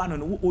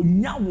Obuano, or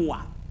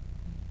Nyawa,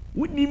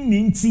 wouldn't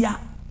mean tia.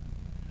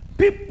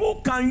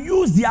 People can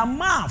use their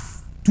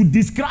mouth to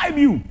describe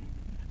you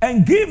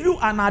and give you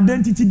an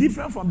identity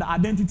different from the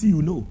identity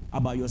you know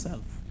about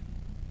yourself.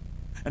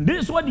 And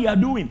this is what they are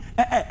doing.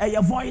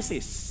 Your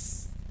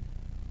voices.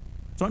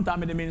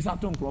 Sometimes they mean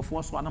certain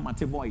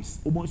voice.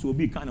 Almost will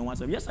be kind of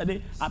oneself.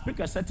 Yesterday, I picked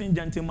a certain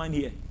gentleman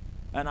here,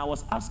 and I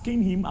was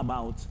asking him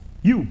about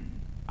you.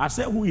 I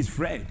said, who is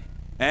Fred?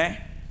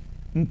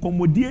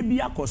 Nkomodie bi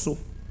akoso.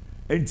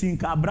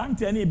 Entinka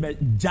brante ani be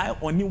jai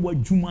oni wa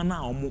juma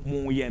na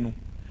omo ye no.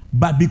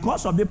 But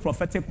because of the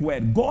prophetic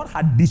word, God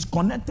had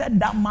disconnected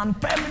that man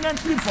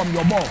permanently from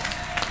your boss.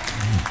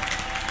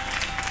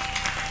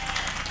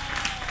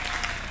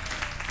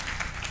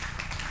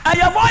 And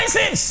your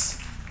voices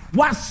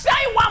was say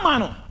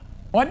woman.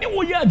 Oni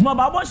wo ye aduma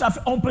ba bon shafe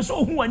on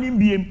peso hu ani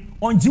biem,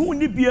 on jiwu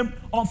ni biem,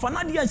 on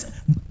fanadias,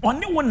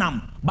 oni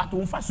wonam, but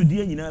on fa so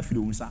die nyina afiri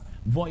unsa.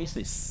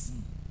 Voices.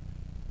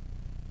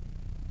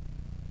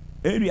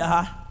 Area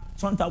ha,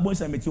 sometimes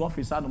boys am to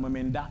office no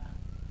memenda.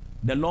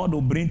 The Lord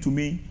will bring to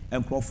me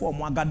and crofo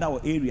mo agada or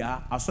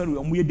area. I saw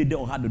we ye dede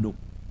o hadodo.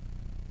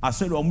 I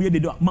said we ye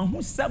dede.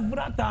 Man,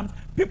 several times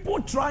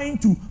people trying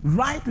to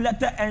write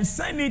letter and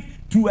send it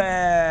to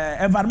a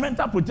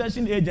environmental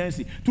protection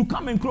agency to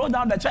come and close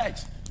down the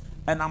church,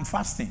 and I'm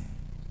fasting.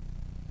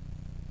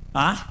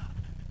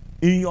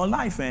 In your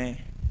life,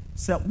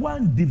 say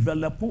one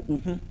developer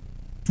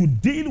to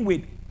deal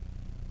with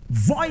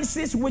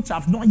voices which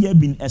have not yet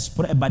been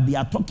expressed, but they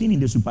are talking in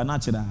the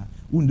supernatural.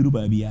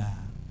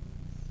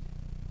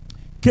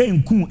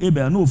 Ken kun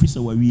ebe no officer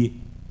wawie.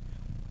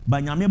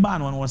 But nyame ba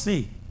no was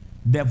say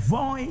the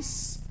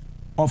voice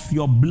of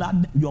your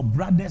blood, your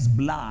brother's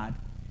blood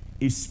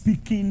is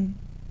speaking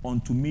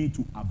unto me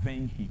to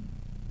avenge him.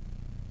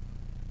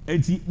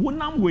 Eti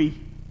wonam we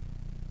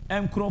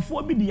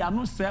enkrofo bi dia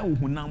no say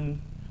ohunam,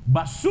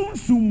 but soon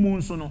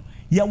mu so no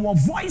ye wo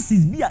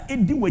voices bi a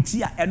edi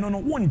wachi a eno no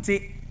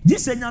wonte.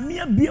 Jise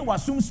nyame bie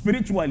wasum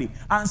spiritually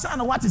ansa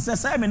na what is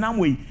say me nam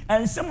we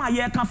ensem a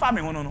ye ka fa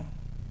me hono no.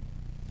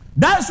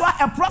 That's why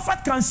a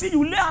prophet can see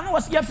you lay and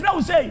was your friend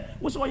will say,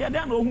 what's what you're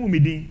there no who me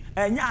din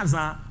and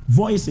yaza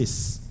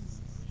voices.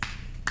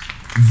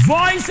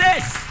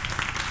 Voices.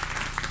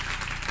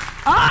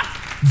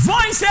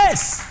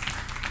 Voices.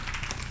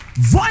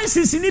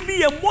 Voices in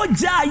be a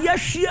moja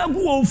yeshia gu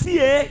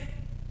ofie.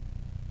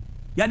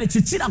 Ya de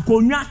chichira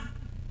konwa.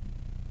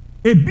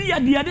 Ebi ya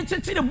de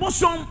chichira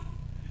bosom.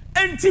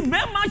 Enti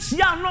bema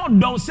chia no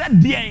don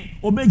said bien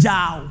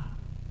obeja.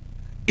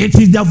 It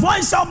is the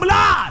voice of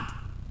blood.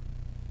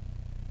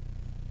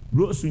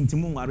 Rose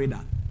intimu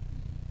warida.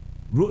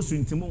 Rose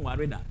intimu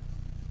warida.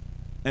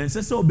 And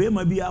say so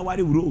obema bi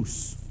awari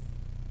rose.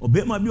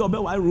 Obema bi obe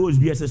wari rose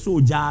bi say so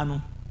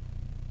jano.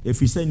 If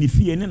you say ni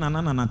fie ne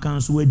nana na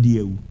kanso adi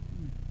ewu.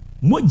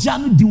 Moja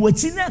no di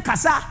wachi na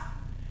kasa.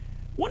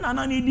 Wo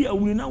nana ni di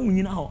ewu na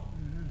wunyina ho.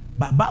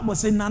 Ba Bible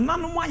say nana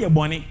no mo aye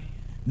bone.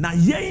 Na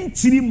ye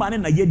ntiri mane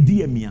na ye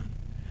di emia.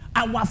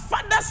 Our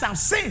fathers have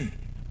sinned,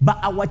 but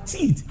our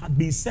teeth have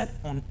been set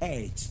on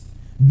edge.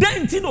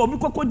 Then ti no obi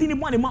kokodi ni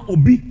bone ma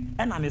obi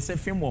e na ne se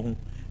fem wo ho.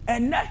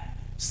 And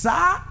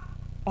sa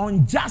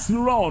unjust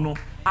law no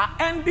are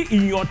ending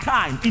in your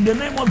time in the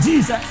name of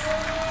Jesus.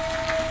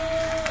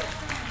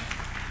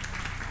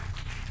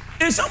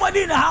 Is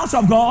somebody in the house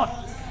of God?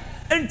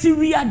 Until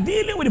we are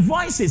dealing with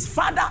voices,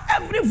 Father,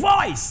 every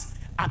voice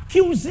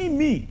accusing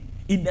me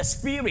in the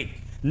spirit,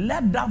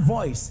 let that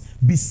voice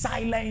be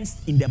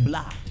silenced in the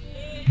blood.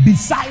 Be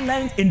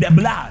silent in the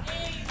blood.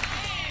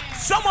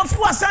 Some of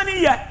you are standing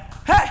here,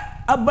 hey,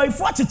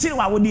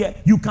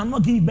 you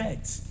cannot give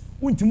birth.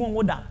 Untimon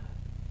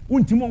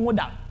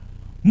woda.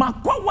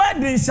 Makwa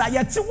wedding sa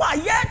yeti wa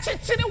ye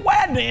chichiri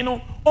wedding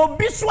no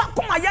obi so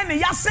akoma ye ne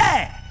ya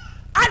se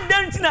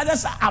adenti na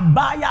just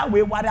abaya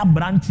we ware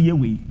abrantie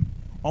we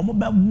omo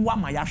be wa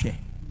ma ya hwe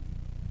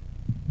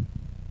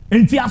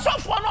enti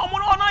asofo na omo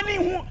no ni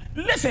hu.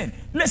 Listen,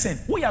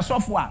 who you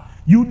asofo a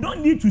you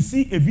don't need to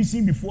see a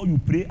vision before you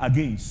pray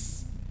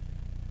against.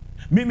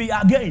 Me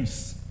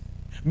against.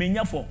 Me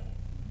nyafo.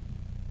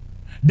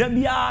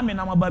 Debia me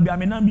na mababia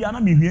me na bia na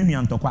me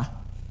hwie ntokwa.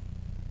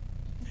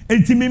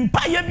 Enti me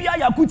mpaye bia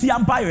yakuti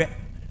ampaye.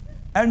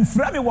 And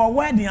frame me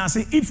wedding and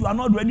say, if you are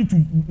not ready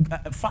to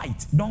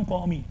fight, don't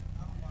call me.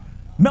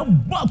 Me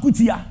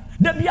bakutia.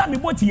 Debia me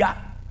botia.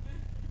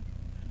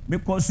 Me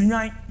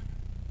konsunyai.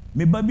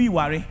 Me baby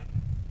ware.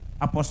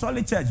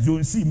 Apostolic Church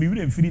don't see me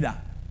really frida.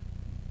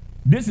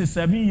 This is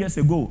 7 years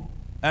ago.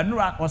 And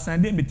I was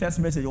sending me text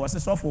message. Was a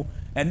software.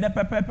 And the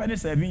pepper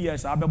 7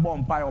 years. I be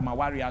born pie on my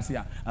warriors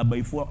here.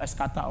 Before a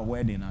scatter a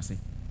wedding. I say.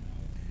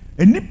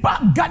 And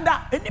nipa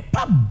gather. And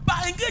nipa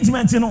by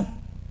engagement, you know.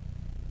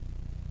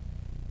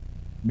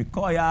 Me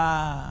call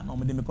ya. No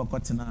me de me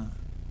kokotina.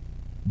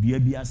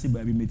 Bia si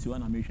baby me tiwa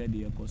na me hwe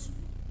de ekoso.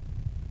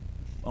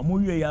 Omo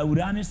wie ya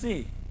urane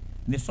say.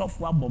 Ne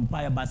software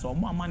bompire ba so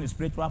omo ama ne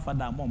spiritual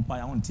father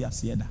bompire on tia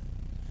se da.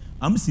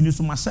 Am sini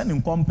so ma se ne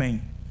nkompen.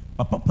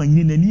 Papa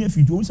panyin na ni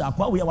afidu o se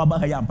akwa we ya waba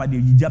ha ya ampa de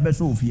yija be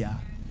so ofia.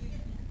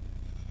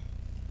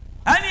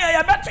 Ani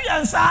ya betu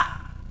yansa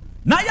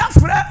na ya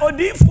frɛ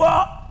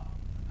odifo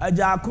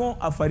Ajako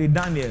Afari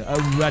Daniel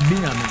awurade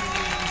nyame.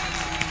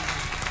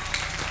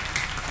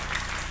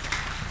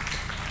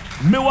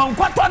 Me won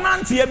kwato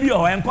nantie bi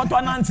o en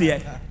kwato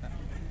nantie.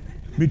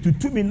 Me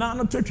tutu mi na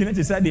no twetwe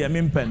ne say de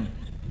me mpen.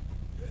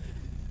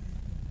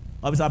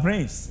 Officer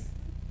Prince.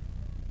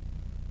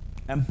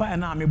 Empire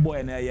na me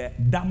boy na ye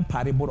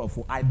dampare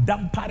borofo. I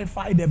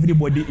damparified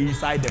everybody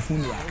inside the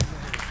funeral.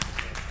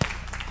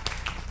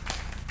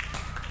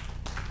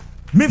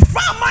 Me fa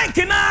mic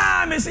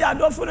na me say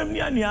adofo na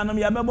mnia nuanam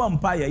ye bebo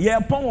empire. Ye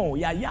pon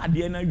ya ya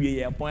ade na wie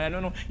ye pon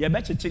no ye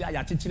be chechire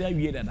ya chechire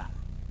wie dada.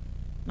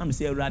 Na me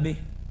say awurade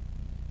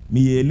me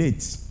ye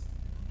late.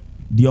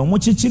 De omo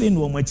chechire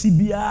no omo chi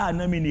bia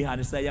na me ni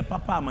hade say ye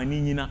papa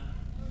amani nyina.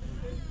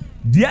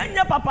 De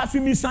anya papa fi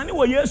mi sane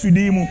wo Yesu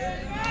din mu.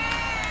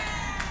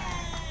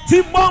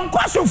 Ti bon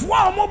kwasofo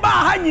omo ba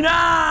ha nyina.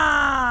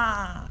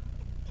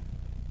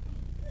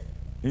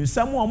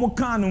 Nsam omo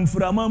kan no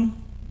mframam.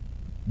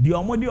 De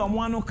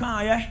omo anu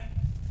kan ye.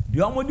 De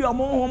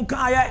omo hom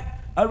kan ye.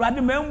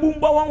 Awurade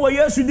mambumba won wo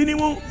Yesu din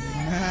mu.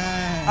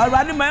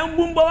 Awurade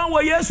mambumba won wo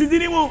Yesu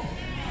din mu.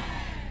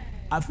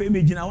 Afa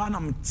me gina wa na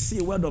me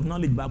say word of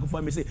knowledge back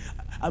for me say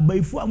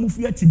abaifu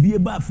amufu atibie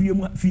ba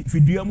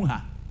fidua mu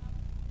ha.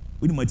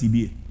 Odi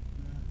matibie.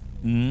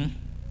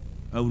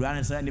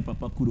 Awurade say ne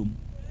papa kurom.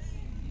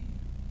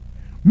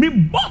 Me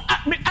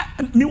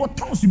what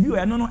tons bi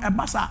o no e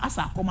basa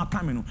asa akoma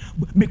kame no.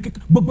 Me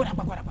gbogora.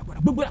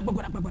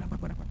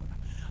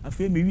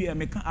 Afa me wi e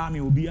me ka ami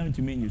obi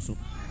antime nyi so.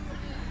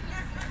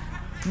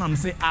 Na me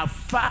say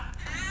afa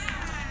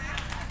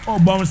o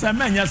bon se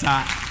menya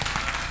sa.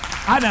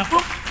 Ada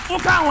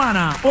Oka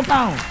wana,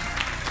 Oka.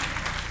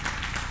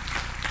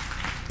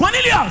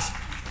 Cornelius.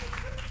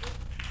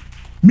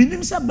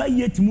 Minim sa ba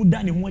yet mu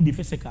da ne ho de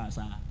physical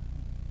sa.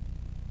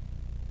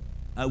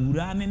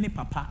 Awura ne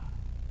papa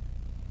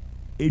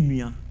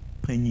enua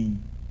panyin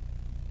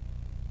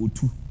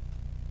otu.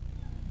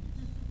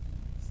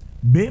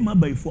 Be ma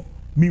baifo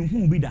mi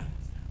hu bi da.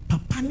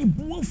 Papa ne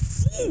bo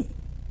fu.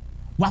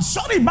 Wa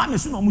sorry ba me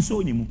so no mu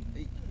so ni mu.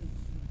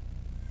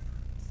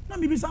 Na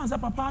mi bi sa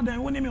papa dan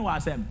woni me wa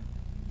asem.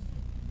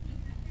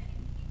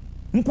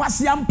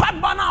 Nkwasi ampa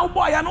ba na wo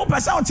boy ya no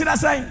pese o kire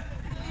sen.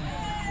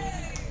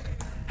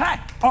 Hey,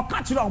 o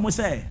ka kire o mo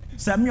say,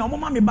 se me o mo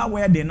ma me ba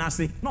wedding na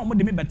se, na o mo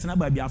de me betena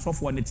ba bia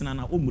asofo ne tena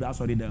na o mura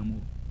asori da mu.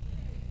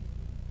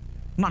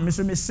 Na me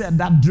so me said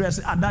that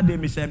dress that day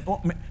me say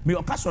me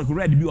o ka so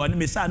red bi o ne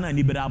me say na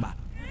ni bra ba.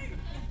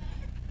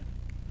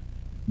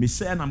 Me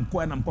say na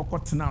mko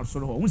tena so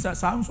ho. Hu say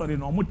sa ansori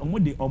na o mo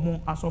de o mo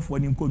asofo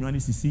ni nkonwa ne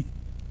sisi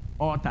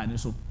altar ne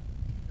so.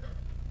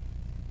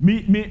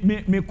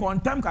 Me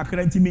contempt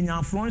kakra nti me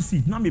nya front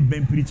seat na me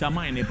ben preacher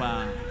man ne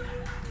pa.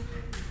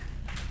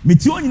 Me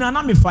ti onyina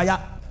na me fire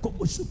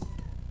kodoboshiko.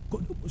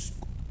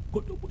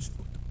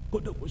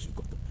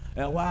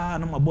 Wa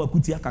na mabo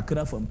akuti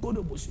akakra fam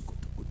kodoboshiko.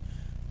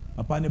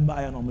 Papa ne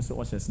ba ya no mo se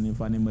o hyese ne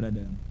fa ne mra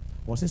da.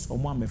 O se so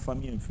mo amefa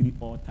me amfiri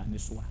altar ne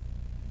so a.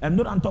 Em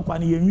do antokwa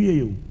ne yenwie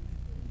yo.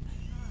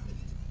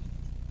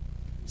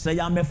 Se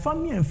ya amefa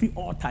me amfiri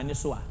altar ne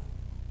so a.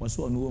 O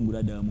se ono wo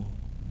ngura da mo.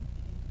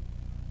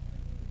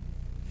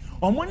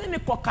 My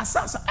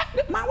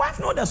wife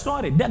know the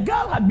story. The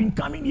girl had been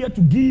coming here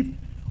to give.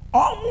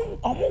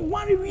 Omo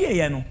worry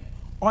we no.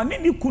 Oni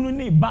ni kunu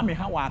ni ba me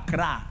ha wa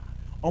Accra.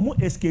 Omo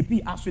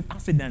escape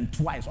accident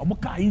twice. Omo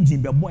car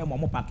engine be boy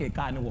omo park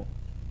car ni wo.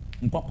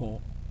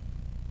 Nkoko.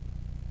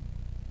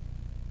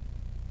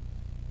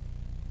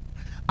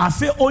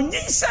 Afi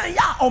onyinsan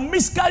ya o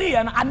miscarry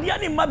na ade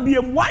ani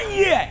mabiem 1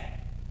 year.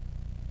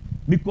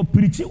 Me ko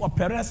preach o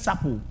Perez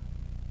Chapel.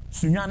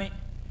 Sunyane.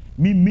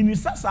 Me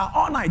minister sa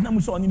all night na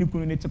muso oni ni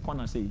kunu ne te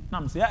corner say na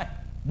me say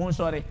mon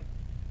sorry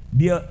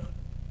dear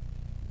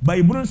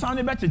Bible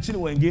sound be chechire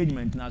wo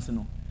engagement na se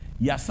no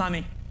ya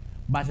sane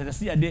but they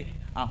say de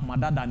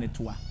ahmada da ne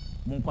toa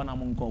mon kona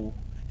mon ko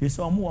he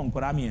say omo won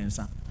kora me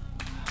ensa.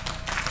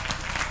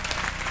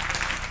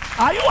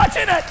 Are you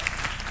watching it?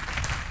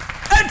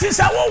 And it's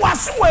a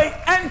was way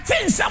and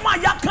things some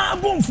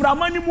yakan boom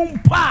from any moon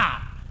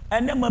pa.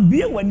 And then my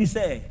beer when he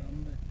say,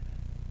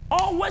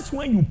 always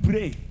when you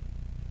pray,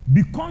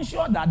 be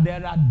conscious that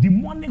there are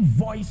demonic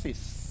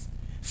voices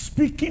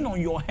speaking on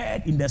your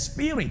head in the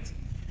spirit.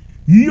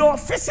 Your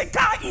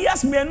physical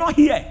ears may not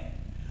hear,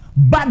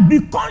 but be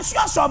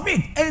conscious of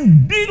it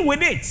and deal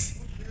with it.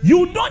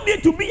 You don't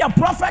need to be a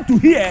prophet to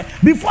hear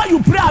before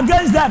you pray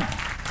against them.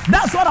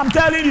 That's what I'm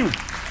telling you.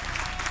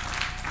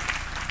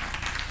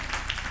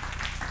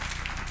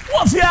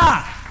 What's here?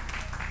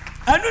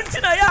 And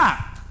until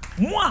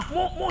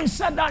more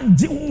said that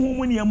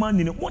when your man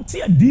in what's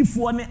here deep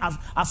for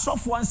a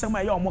soft one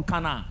somewhere or more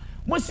cana.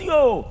 Monsieur,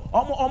 or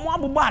more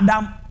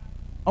badam,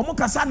 or more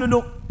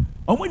casado,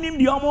 or when him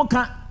the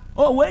omoka,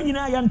 oh, when you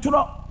know, young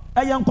tro,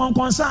 a young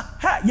conconsa,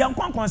 young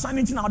conconsa,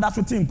 now that's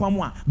what in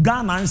Comwa,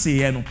 Ghana and say,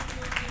 Ghana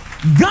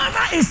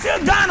is still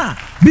Ghana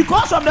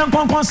because of the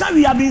conconsa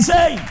we have been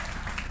saying.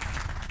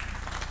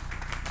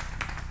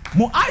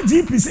 Mo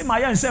IGPC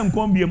my and same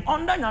combium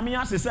under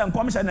Yamia system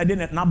commission I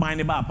didn't not bind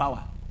about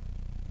power.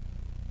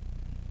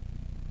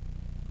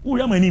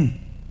 Who am I name?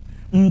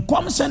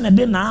 Commission I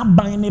did not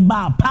bind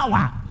about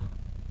power.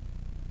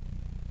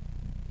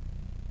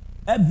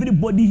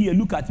 Everybody here,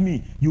 look at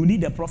me. You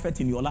need a prophet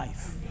in your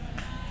life.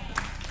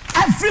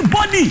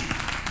 Everybody.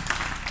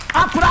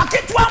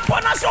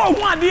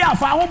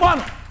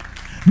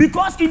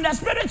 Because in the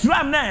spirit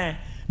realm,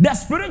 the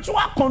spiritual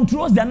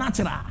controls the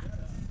natural.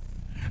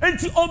 And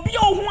to obey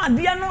who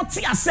they are not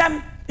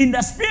TSM in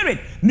the spirit,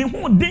 they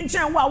won't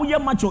danger while we are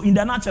macho in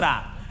the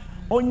natural.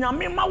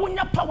 Onyamima when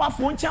you're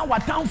powerful,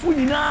 what town for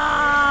you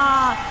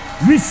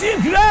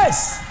receive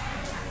grace.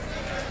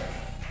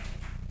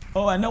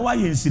 Oh, I know why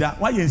you see that.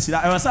 Why you see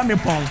that? I was saying,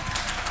 Pong,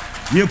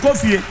 you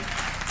coffee.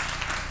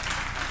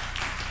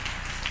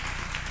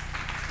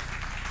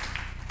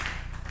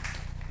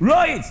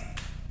 Row it.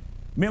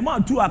 Me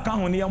man 2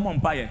 account on your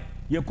empire.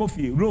 Your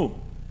coffee. Row.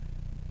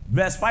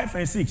 Verse 5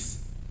 and 6.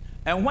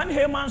 And when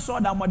Haman saw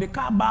that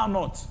Mordecai bowed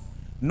not,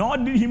 nor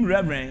did him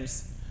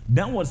reverence,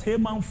 then was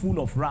Haman full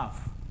of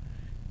wrath.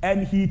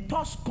 And he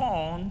thought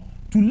scorn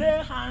to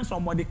lay hands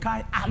on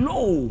Mordecai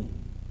alone.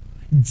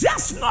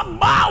 Just not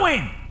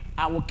bowing,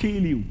 I will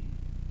kill you.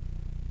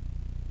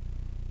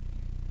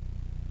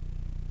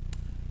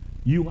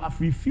 You have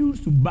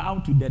refused to bow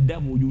to the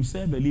devil. You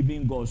serve a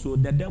living God. So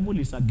the devil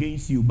is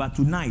against you. But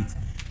tonight,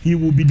 he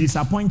will be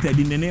disappointed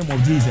in the name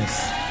of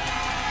Jesus.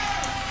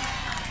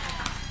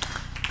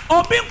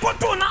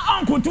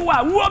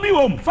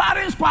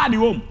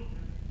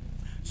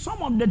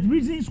 Some of the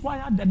reasons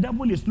why the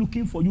devil is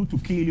looking for you to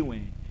kill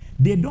you,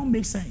 they don't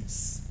make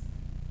sense.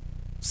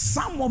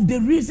 Some of the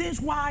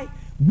reasons why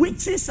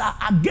witches are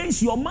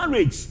against your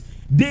marriage,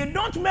 they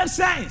don't make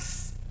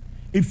sense.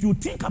 If you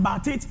think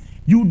about it,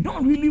 you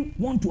don't really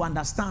want to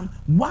understand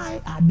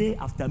why are they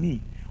after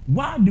me?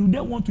 Why do they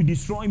want to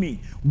destroy me?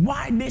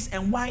 Why this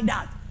and why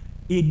that?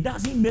 It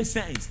doesn't make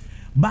sense.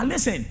 But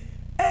listen,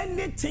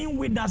 anything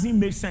which doesn't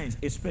make sense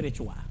is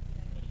spiritual.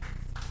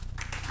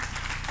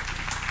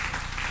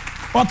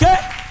 Okay?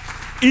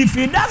 If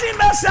it doesn't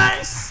make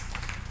sense,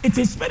 it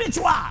is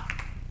spiritual.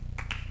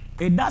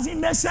 It doesn't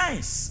make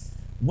sense.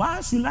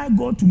 Why should I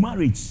go to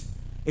marriage?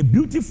 A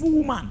beautiful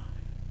woman.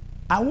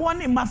 I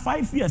want in my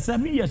 5 years,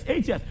 7 years,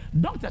 8 years.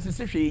 Doctors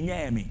say she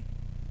near me.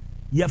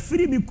 You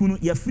free me kunu,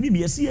 you free me.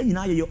 You see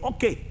you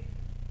okay.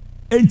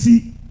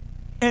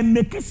 And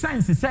make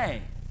sense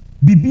say,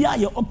 Bibia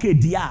you okay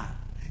dia.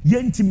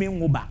 Yenti me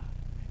ngoba.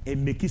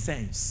 And make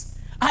sense.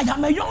 I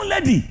am a young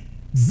lady,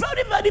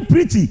 very very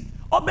pretty.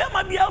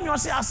 Obema bia me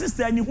say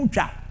sister any hu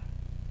twa.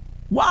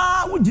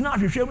 Wa wo gina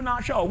hwehwem na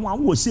hwe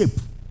one wo shape.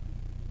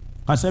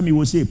 Asemi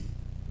wo shape.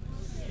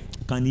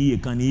 Can you?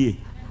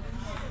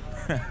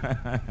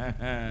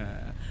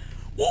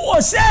 Who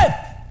was shape?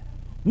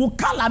 Wo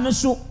kala me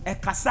so e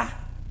kasa.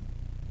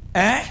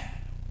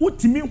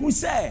 Utimi hu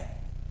say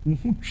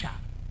hu twa.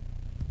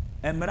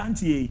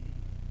 Emrantie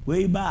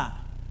we ba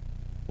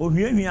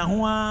ohwiahwia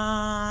ho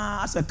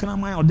asa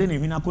kraman ode ne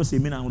hwina ko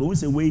semina wo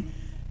say we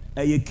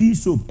ye key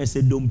soap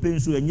ese dompen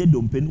so enye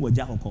dompen wo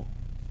ja kokko.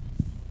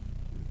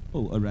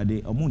 Oh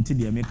already omonti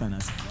de me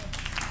kana sa.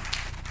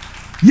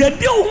 Ye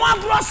di ho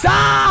agrosa.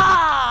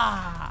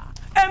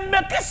 And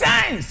make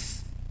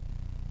sense.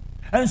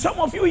 And some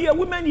of you here,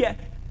 women here,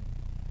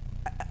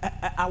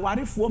 I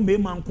worry for me,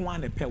 man, come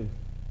on, a pill.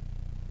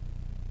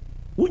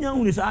 Who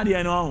young is out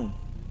here now?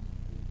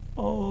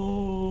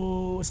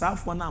 Oh,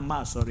 South one,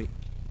 I'm sorry.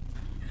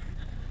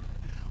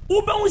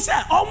 Uber will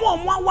say, oh,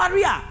 one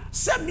warrior,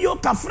 send me your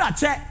kafra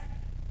check.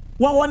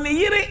 What one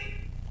year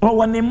or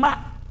one in ma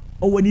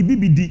or when you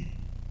BBD.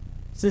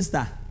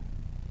 Sister,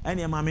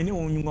 any mammy,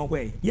 no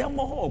way. Young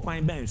more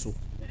quite bad so.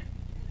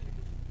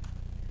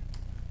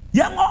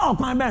 Young all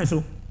quite bad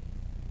so.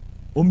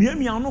 O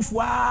miami anu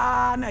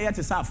fwa na yet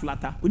sa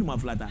flata. Uni ma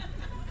flata.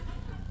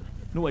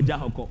 No wa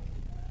jahoko.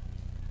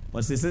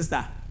 But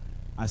sister,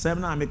 I said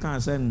na me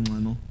kan say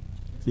no.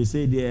 She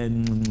say there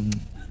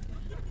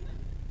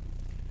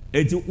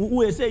eti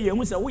we say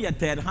you say we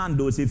third hand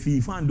do say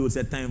fifth hand do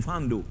say tenth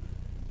hand do.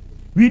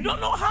 We don't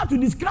know how to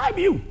describe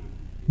you.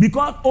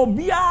 Because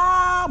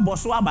Obia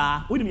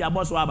Boswaba, what do you mean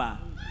Boswaba?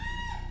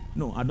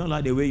 No, I don't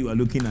like the way you are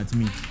looking at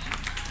me.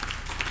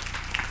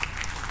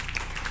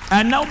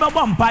 And now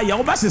Babampa,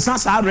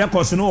 Yobas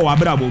records no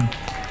Abrabum.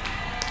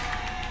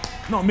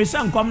 No, Miss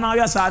come now,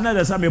 yes,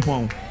 another Sammy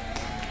Pong.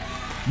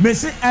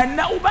 Miss and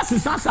now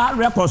Ubas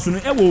records no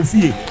Ewo.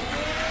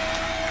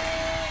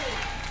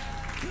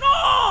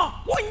 No,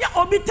 when you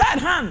obi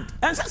third hand,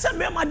 and say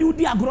me do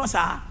dia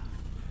grossa.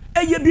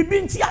 And you be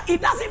bintia,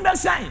 it doesn't make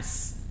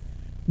sense.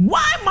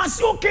 Why must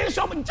you kill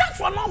someone just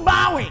for not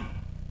bowing?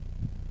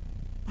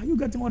 Are you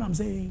getting what I'm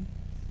saying?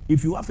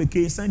 If you have a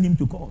case, send him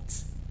to court.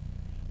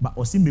 But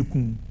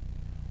Osimekun,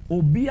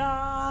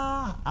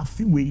 Obia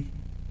afiwe,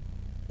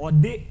 or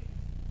de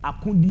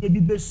akundie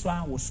bi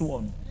beswa wo so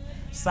on.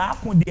 Sa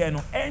akundie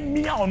no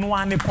enya ono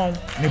ane pon.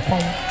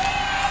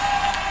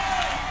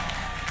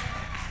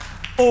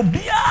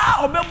 Obia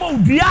obebo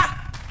udua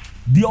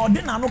the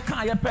ordinary no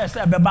kan ye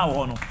person beba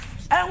wo no.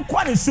 And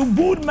quite a so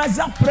good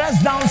measure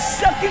pressed down,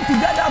 shaking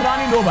together,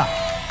 running over.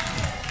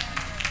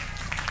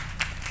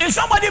 Is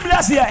somebody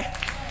blessed here?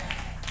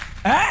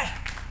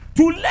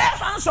 To lay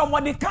hands on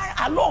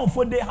Mordecai alone,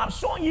 for they have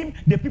shown him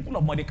the people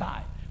of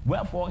Mordecai.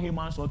 Wherefore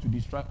Haman sought to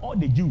destroy all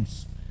the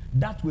Jews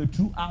that were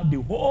throughout the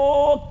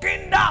whole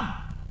kingdom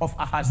of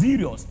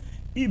Ahasuerus,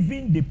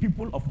 even the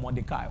people of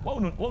Mordecai.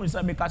 What we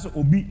say make us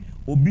obi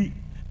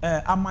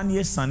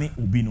amanie sane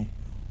obi no.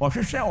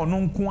 Ohwehwe ono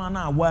nko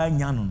ana wa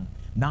nya no.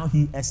 Now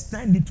he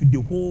extended to the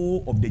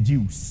whole of the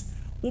Jews.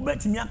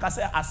 Ubetimi aka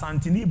say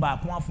asantini ba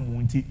ko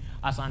afomo nti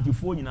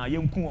asantifo nyina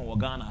yenku won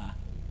Ghana.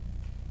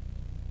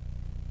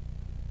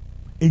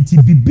 Enti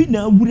bibi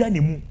na wura ne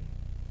mu.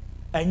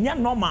 Enya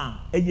normal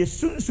eye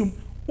sunsum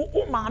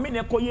wo maame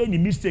ne koye ni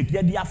mistake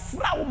ye dia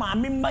fra wo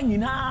maame ma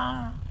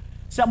nyina.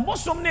 Se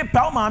bosom ne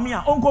pa wo maame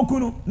a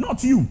onkokunu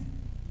not you.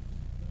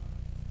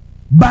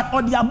 But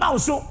or the about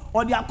so,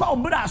 or the aqua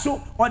brother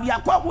so, or the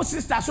aqua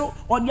sister so,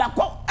 or the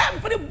aqua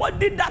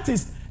everybody that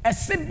is a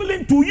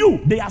sibling to you,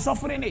 they are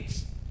suffering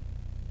it.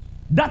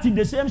 That is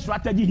the same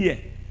strategy here.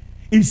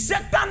 If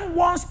Satan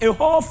wants a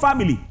whole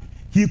family,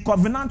 he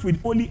covenant with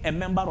only a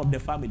member of the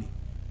family.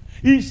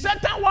 If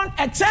Satan wants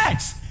a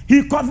church,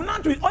 he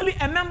covenant with only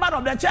a member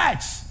of the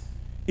church.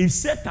 If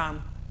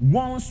Satan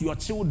wants your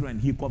children,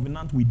 he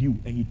covenant with you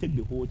and he take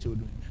the whole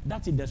children.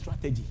 That is the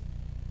strategy.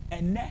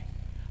 And then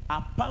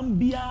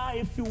apambia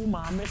efi wo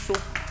maame so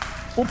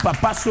wo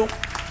papa so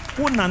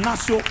wo nana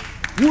so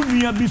wo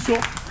nua bi so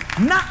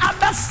na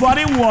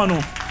abefore wo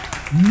no.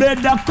 May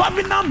the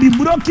covenant be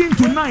broken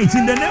tonight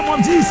in the name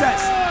of Jesus.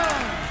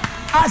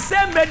 I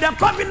say may the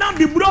covenant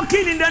be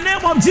broken in the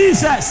name of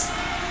Jesus.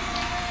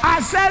 I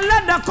say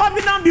let the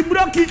covenant be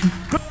broken.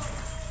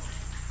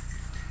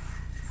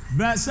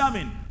 Verse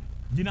 7.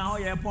 Jina ho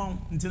ye pon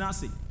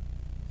ntinase.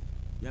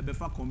 Ya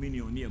befa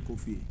communion near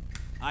coffee.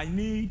 I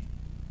need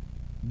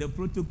the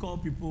protocol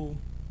people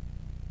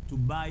to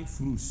buy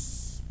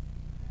fruits.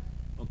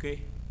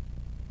 Okay?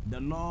 The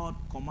Lord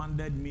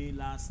commanded me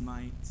last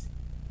night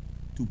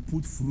to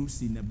put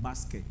fruits in a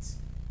basket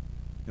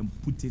and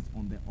put it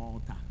on the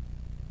altar.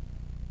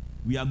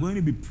 We are going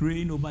to be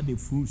praying over the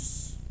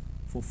fruits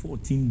for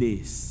 14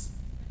 days.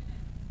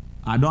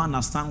 I don't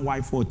understand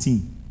why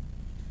 14.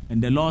 And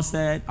the Lord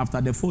said,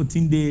 after the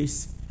 14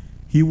 days,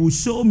 He will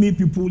show me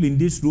people in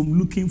this room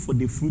looking for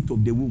the fruit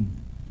of the womb.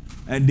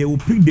 And they will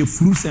pick the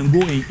fruits and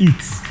go and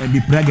eat and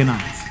be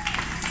pregnant.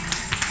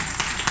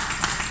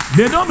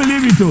 They don't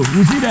believe it, though.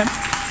 You see them?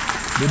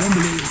 They don't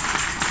believe it.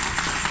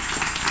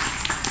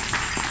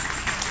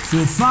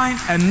 So find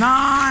a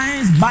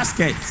nice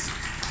basket.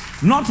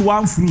 Not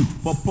one fruit,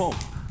 pawpaw,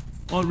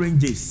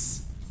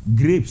 oranges,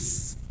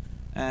 grapes,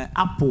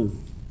 apple,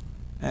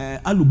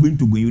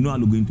 aluguintugu. You know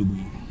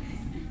aluguintugu.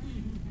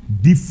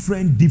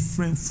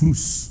 Different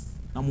fruits.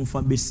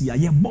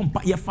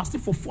 You're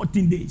fasting for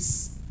 14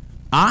 days.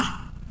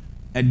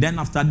 And then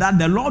after that,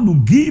 the Lord will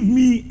give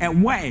me a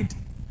word.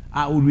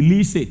 I will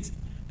release it.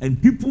 And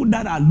people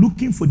that are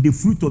looking for the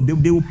fruit of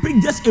them, they will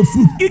pick just a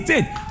fruit. Eat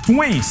it.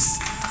 Twins.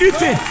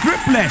 Eat it.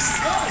 Triplets.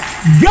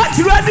 Get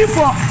ready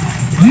for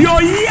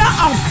your year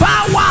of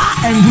power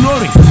and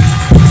glory.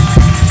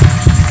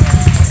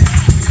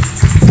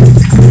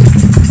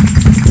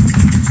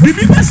 The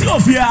people see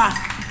of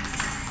here.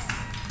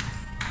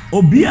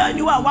 Obia,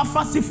 you are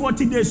fasting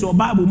 40 days. Your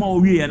Bible,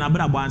 and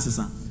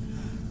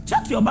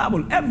check your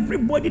Bible.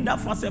 Everybody that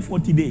fasted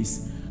 40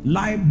 days,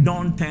 life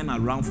don't turn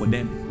around for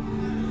them.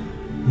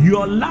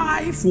 Your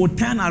life will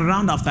turn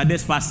around after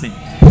this fasting.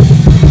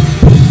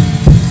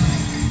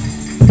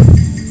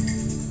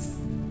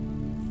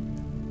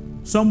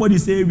 Somebody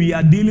say we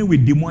are dealing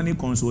with demonic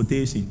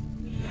consultation.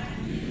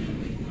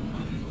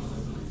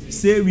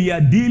 Say we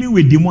are dealing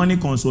with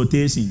demonic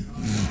consultation.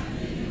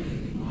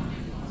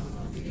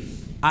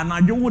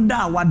 Anajo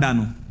woda wada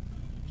no.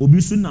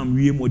 Obisu nam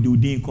wie mo de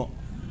udin ko.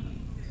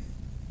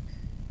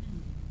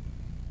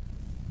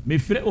 Me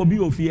frɛ obi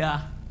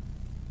ofia.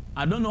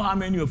 I don't know how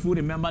many of you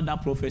remember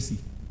that prophecy.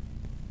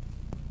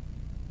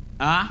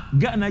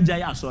 Ghana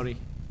Jaya, sorry.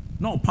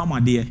 No, Pama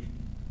dear.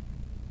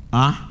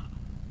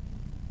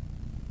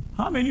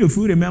 How many of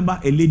you remember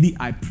a lady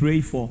I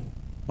prayed for?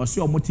 Osi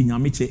omoti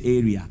nyamiche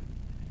area.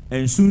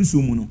 And soon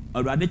no.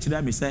 Already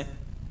chira me say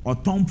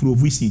oton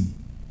provision.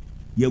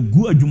 Ye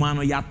gu adwuma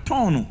no ya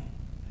ton no.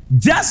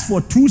 Just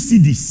for 2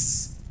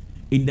 cedis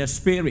in the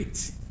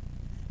spirit,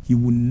 he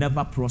will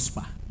never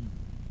prosper.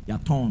 Ya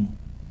ton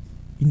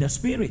in the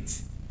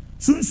spirit.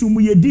 Soon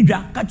ye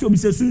didra. Catch you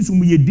say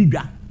soon ye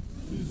didra.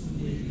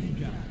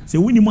 Say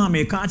we ni mo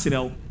America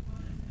chira o.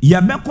 Ye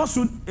beko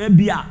so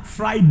ebia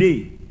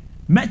Friday.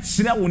 Me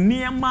chira wo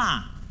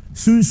niema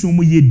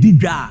soon ye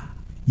didra.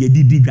 Ye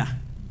didra.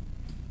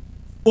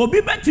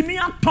 Obi betimi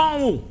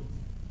aton wo.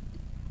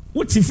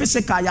 Wo ti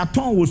physical ya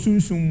ton wo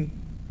sunsun.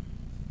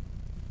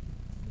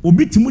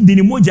 Obi timu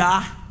dini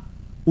moja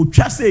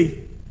otwa sei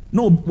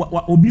no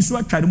obi so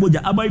atwa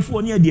moja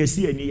abaifo ne de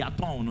asi ani ya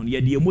ton no ye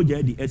de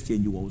moja de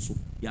exchange wo so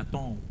ya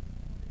ton.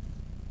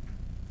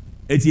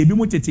 Eti ebi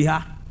mo tete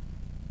ha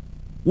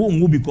wo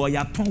nwu because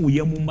ya ton wo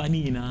ye mu mba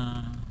ni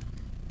nyina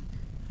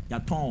ya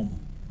ton.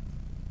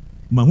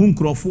 Mahu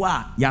nkrofo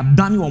a ya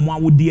dane wo mo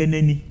awode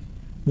anani.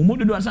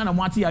 Momodo do asa na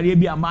mo ate yare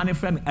bi ama ne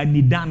friend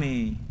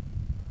anidane.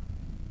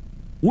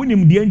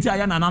 Wonim de nti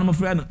aya na nanom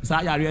friend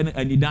sa yare ne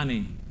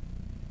anidane.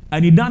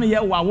 Anidane ye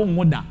wa wo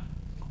ngoda.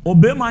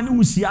 Obema ne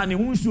wusia ne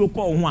hunsuo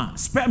kɔ ho a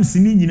sperms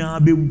ni nyina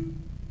bewu.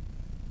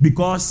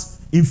 Because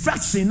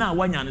infection na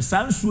wanya no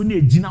sa nsuo na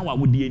ejina wa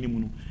wode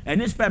anim no.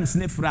 Ene sperms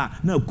ne fra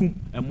na akum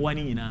emoa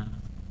ne nyina.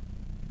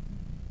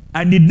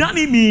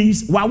 Anidane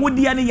means wa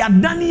wode ne ya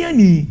dane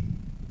ani.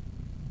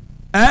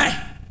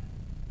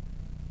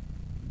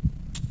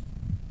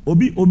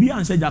 Obi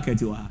answer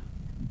jacket wa.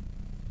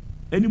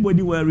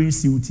 Anybody wearing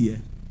suit here?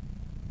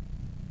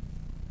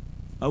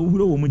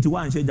 Awuro wo munti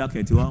wa answer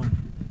jacket wa.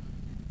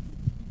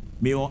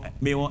 Me o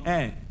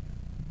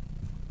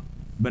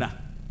Brother.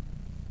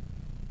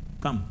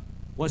 Come.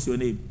 What's your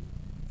name?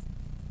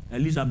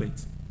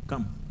 Elizabeth.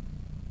 Come.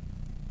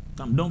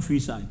 Come, don't feel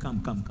shy.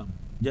 Come.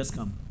 Just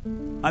come.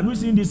 Have you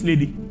seen this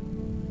lady?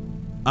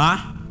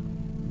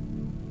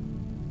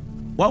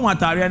 One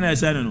atare na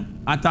ese no.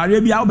 Atare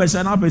bi a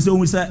obese na pese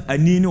hu se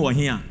ani ni wo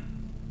he a.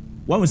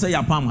 One say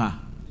ya pam ha.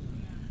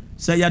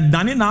 Say ya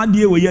dane na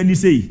ade we ya ni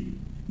sei.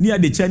 Ni ya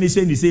de che ni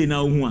sei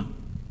na hu a.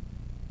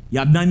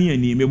 Ya dane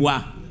ani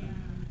meboa.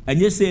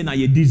 Enye sei na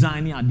ye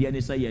design ni ade ni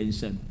say ye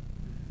nse.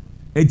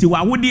 Enti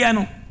wa wode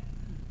no.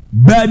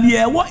 Baby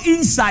e wo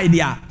inside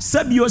ya.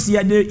 Sabios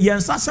ye de ye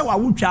nsa se wa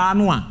wotwa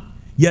no a.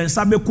 Ye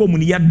nsa be kom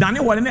ni ye dane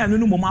wo ne anu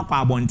no mom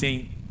akwa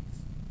abonten.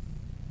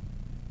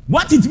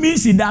 What it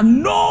means is that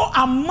no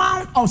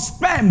amount of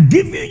sperm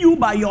given you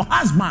by your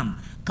husband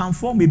can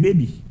form a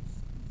baby.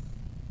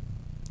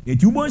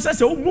 It you won't say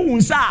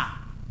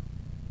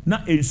na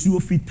ensuo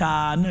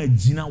fita na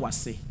jina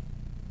wase.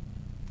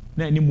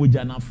 Na ni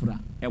moja na fra.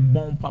 E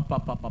bon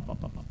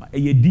papa.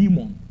 E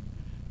demon.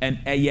 And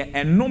e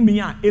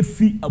enome a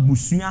efi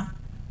abusua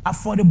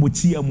afode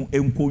bochia mu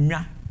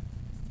enkonwa.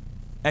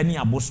 Eni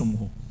abosom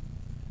ho.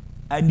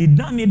 Ani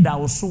dani da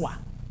osoa.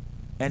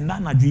 And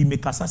then I dream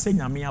make us say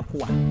nyame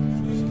akoa.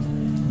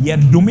 Ye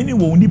domini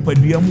wo ni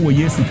padua mu wo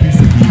Yesu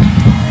Kristo bi.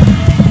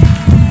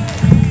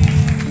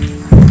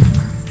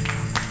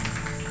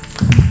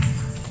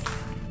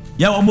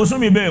 Ya oboso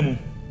mi be mu.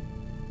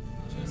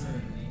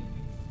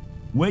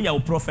 Where your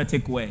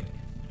prophetic word.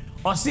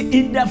 Or see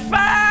in the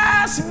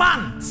first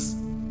month.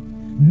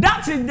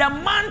 That is the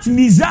month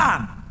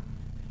Nisan.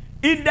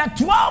 In the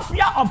 12th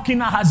year of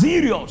King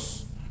Ahasuerus.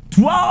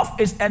 12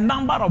 is a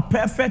number of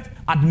perfect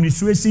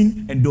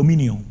administration and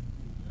dominion.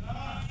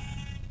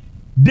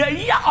 The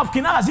year of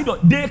King Ahasuerus,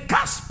 they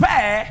cast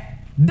spare,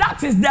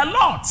 that is the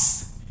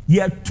Lord's. Ye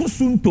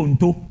tusun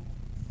tonto.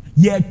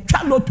 Ye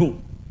chaloto.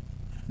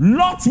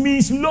 Lot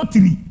means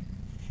lottery.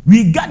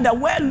 We got the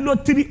word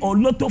lottery or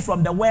lotto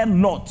from the word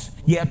lot.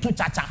 Ye to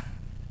chacha.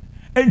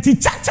 And ti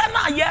chacha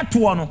na ye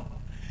to ono.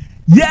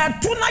 Ye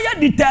to na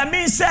ye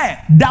determine say,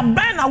 da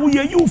ben na we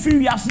you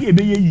feel ya see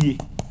ebe ye.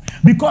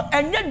 Because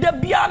enye de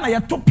bia na ye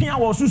to pia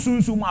wo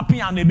susunsu ma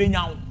pia na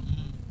ebenya wo.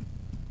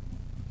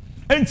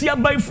 Enti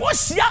abaifo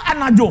sia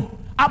anajo,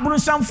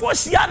 abronsamfo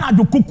sia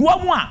anajo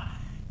kokua mu a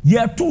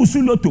ye to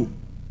su loto.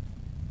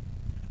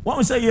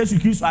 Won say Yesu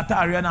Kristo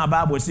atare na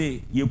Bible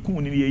say ye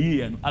kun ni ye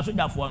yiye no.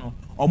 Asojafo no,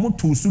 omo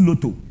to su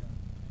loto.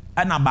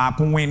 Ana ba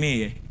ko wene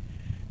ye.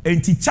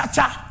 Enti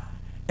chacha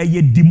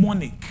eye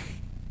demonic.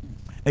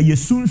 Eye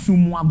sunsu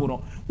mu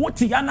agoro. Wo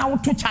ti ya na wo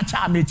to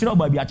chacha me kire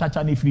oba bia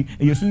chacha na firi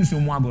eye sunsu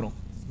mu agoro.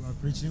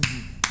 Preaching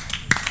good.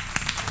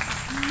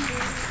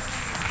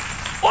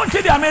 On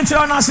te dia mentre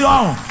on ase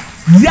on.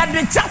 Ya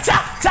de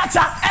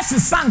chacha ese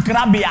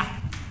sankrabia.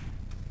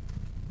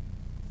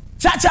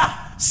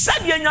 Chacha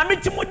said ye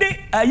nyame timude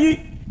ayi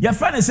ye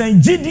friend is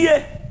saying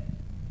gidie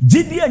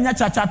nya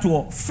chacha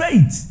to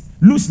faith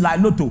looks like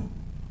lotto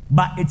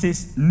but it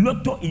is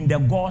lotto in the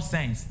God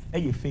sense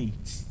eye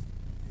faith.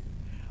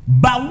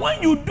 But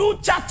when you do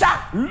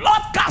chacha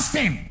Lord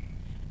casting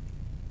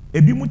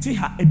ebi muti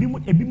ha ebi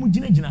mu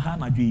gina ha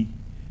na dwe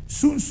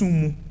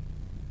sunsun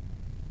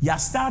ya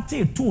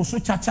started to so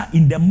chacha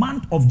in the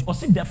month of or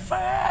say the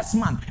first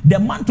month, the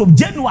month of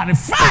January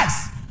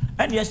 1st.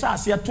 And yes, I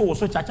see a toll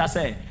so chacha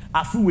say,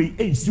 a few way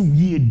ain't so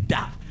ye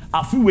da.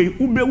 A few way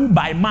ube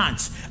by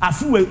March, a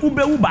few way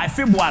ube by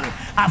February,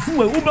 a few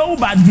way ube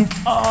by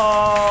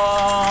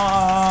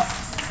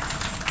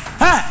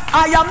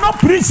I am not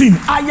preaching,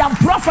 I am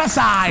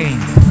prophesying.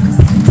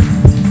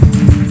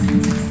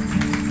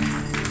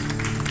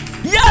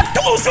 Yeah,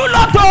 too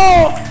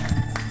sulato.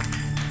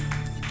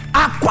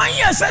 Akwan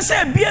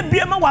yesese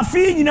bie ma wa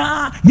fi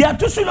nyina ya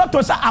to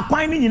sulato sa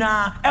akwan ni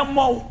nyina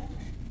emo.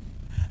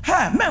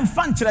 Men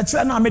fan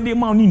kire na me de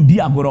ma oni ndi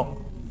agoro.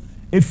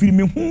 Efiri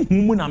me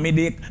hunhun mu na me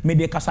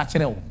de kasa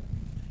kire wo.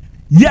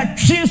 Ya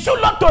twi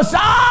sulato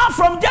sa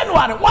from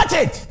January, watch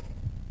it.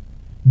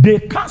 They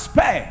can't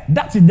spare,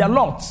 that is the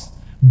Lord's.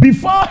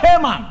 Before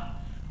Haman,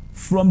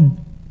 from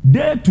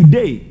day to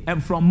day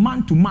and from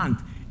month to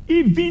month,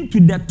 even to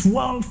the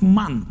 12th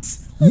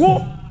month.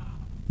 Whoa.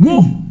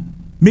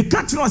 Me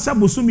catch no say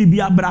bosumi bi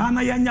abraham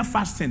na yanya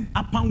fasting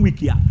upon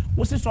week ya.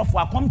 Wo se so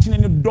for come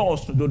chine ne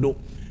doors dodo.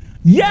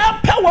 Ya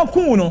power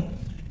ku no.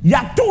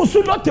 Ya to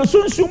so not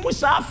sunsun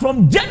musa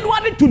from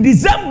January to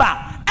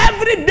December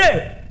every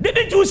day.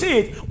 Didn't you see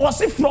it? Or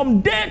see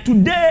from day to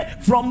day,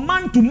 from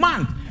month to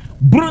month.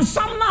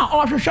 Brunsam na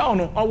or hwehwe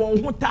no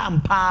owo ho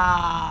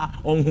tampa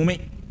onhome.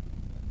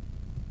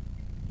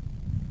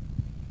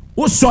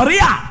 O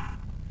soria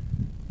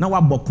na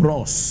wa bo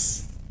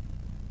cross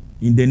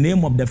in the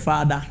name of the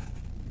Father,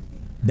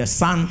 the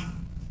Son,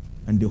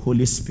 and the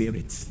Holy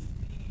Spirit.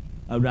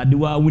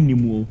 Awradiwa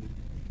wunimu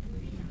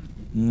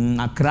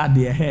akra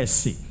de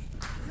hesi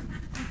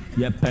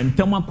ye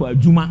pentama kwa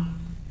adwuma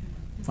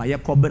fa ye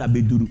kobra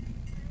beduru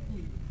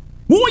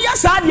wo ya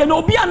saade na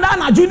obi anda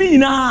na adwuni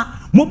nyina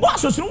mo bo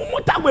asoso mo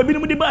tagwa bi ni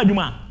mo de ba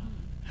adwuma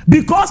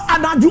because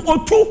anaju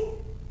otu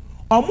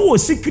omo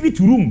secret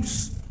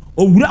rooms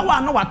owura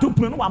wa na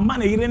watopunu no wa ma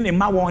na yire ne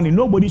ma won ni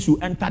nobody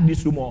should enter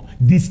this room or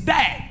disturb.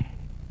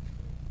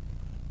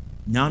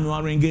 Nyamu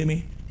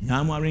arengeme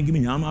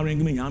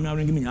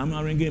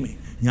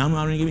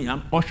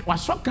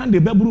wasokan de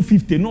beburu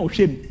 50 no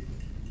hwem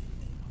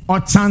o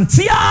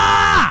chantia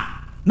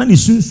na ni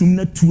sunsum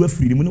na tu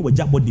afiri mu na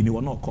wagya body ni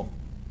wo na okọ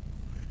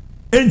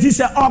enti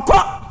se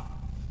okọ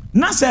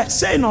na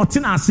se na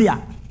otina ase a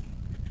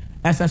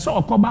ese se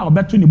okọ ba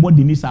obeto ni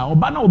body ni sa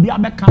oba na obi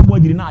abeka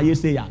body na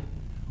ayese ya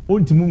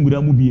ontimu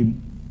ngura mu biem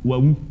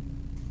wawu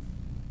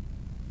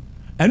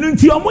enu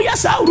nti omo ya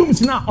sa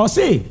rooms na o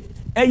se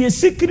a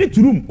secret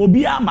room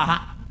obi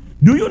amaha.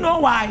 Do you know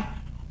why?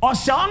 Or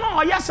no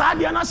or yes I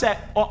na say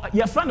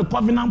your friend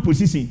covenant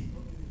position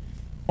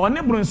or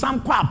nebron sam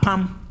kwa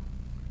pam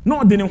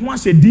no de ne ho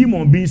ase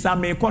demon bi sa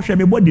me ko hwe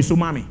me body so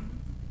mame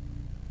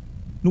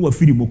no wa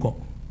firi moko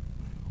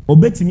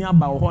obetimi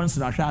aba wo ho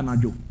nsra hwa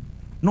anajo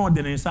no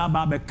de ne sa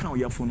ba be kan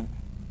yefo no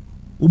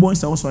wo bon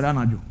se wo sori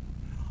anajo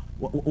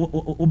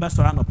wo be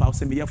sori no pa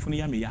se me yefo no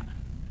ya me ya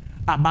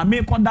aba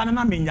me ko dan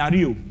na me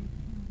nyare o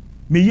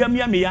me yam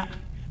ya me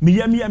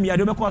ya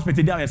do be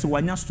hospital there say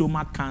wanya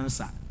stomach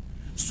cancer,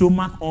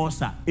 stomach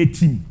ulcer,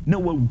 etim na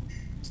wawu.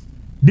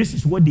 This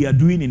is what they are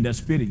doing in the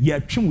spirit. Ye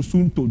twem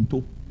sun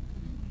tonto.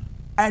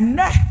 And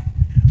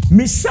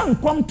me san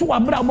kom to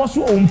abra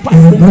boso ompa.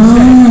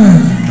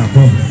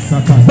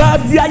 Ba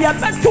bia ya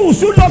beto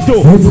sun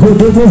loto.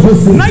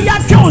 Na ya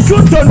twem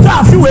sun tonto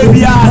afi we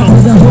bia no.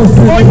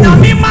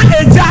 Onyame ma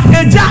eja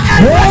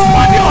endless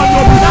money on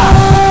your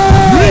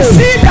behalf.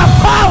 Receive the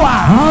power.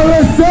 I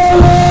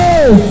receive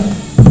it.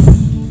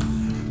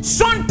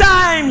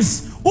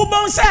 Sometimes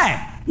ubon say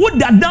wo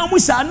dadan mu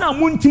sa na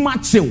muntima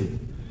chew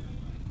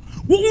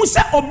wo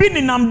say obi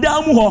ni nam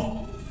dan mu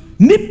ho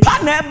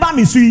nipa na eba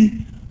me sui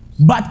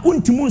but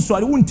untimu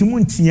nsori untimu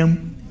ntiam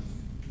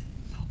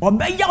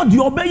obeya de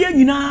obeya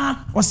nyina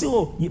o say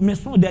o me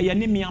so de ye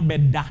ne me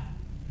abeda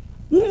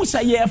wo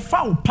say ye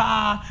fa wo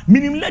pa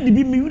minim lady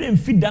bi me wure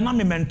mfi da na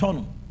me mento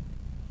no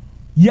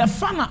ye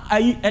fa na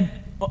ayi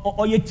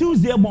o ye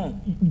Tuesday bon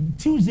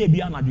Tuesday bi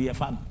anadu ye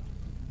fa no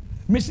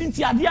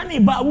mesinti adia ni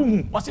ba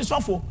wu wose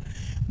sofo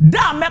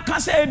da meka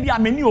se bia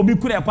me ni obi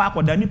kura ekwa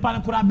akoda nipa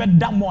kura be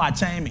da mo a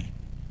chan me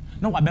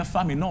na wa be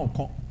fa me na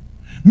okọ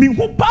mi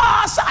hu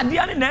pa sa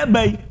adia ni na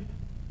eba yi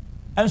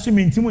enso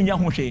mi ntimu nya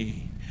ho hwe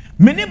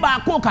me ni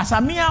ba ko kasa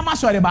me ama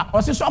sore ba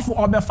wose sofo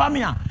obe fa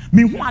me a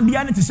mi hu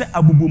adia ni te se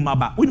abubu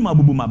maba woni ma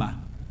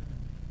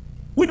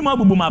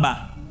abubu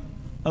maba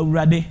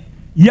awurade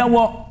ye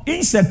wo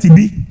insect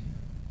bi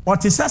o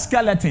te se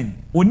skeleton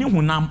oni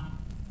hunam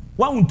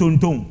wa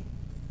huntonton.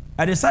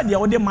 I decided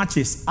all the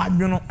matches,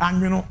 anwuno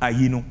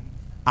ayino,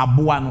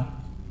 aboa no.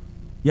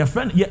 Your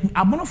friend,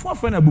 abono for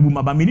friend abubu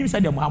maba, me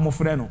said your mo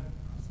friend no.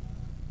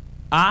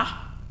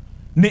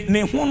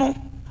 Ne ho no,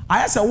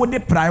 I say wo de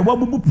prayer, wo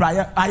bubu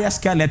prayer, I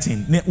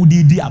skeleton, ne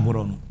udidi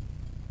agoro no.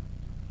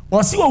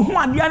 O si wo hu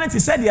ade ane te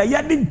said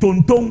ye de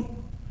tonton,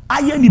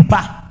 aye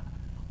nipa.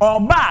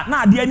 Oba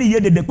na ade ane ye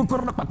de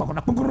kokoro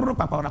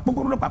pakora.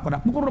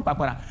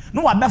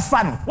 No wa be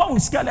fa no, wo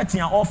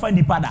skeleton a offer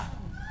nipa da.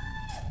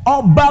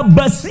 Oba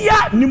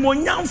basia ni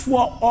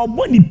monyanfo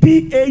obo ni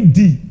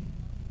PAD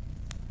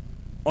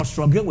or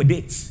struggle with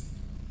it.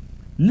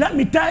 Let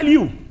me tell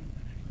you,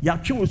 ya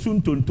twe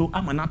osun tonto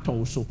amana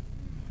to so.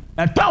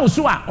 A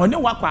tausua or no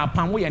waka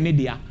pan way and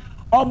idia.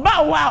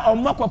 Obawa or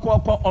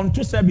moko on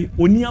to sebi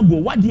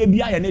oniago, what dear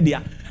bia and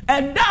idia.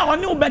 And thou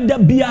no better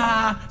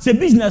bia say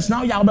business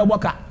now ya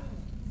waka.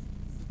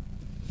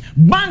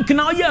 Bank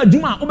now ya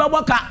juma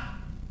waka.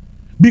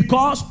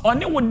 Because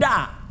oni would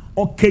da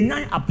or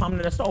Kenyan a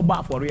permanent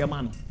bar for real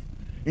man.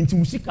 Into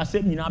musika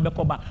se nyina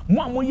bekoba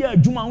mo amoye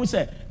adwuma ho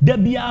se da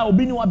bia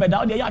obi ni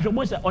wabeda de ya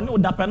hwebo se one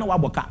odape no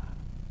waboka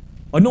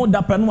one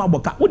odape no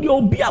waboka wo de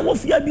obi a wo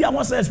fia bia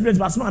wo se experience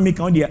but ma make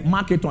on the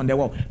market on the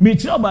wall me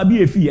tell ba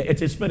bia fie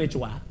it is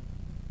spiritual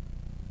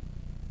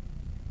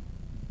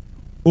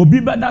obi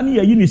beda ni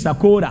yayi ni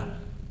sakora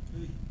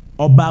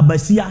oba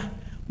basia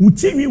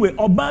utimi we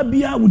oba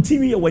bia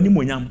utimi ye wani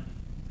monyam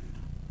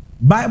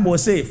Bible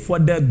say for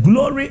the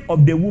glory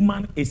of the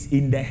woman is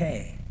in the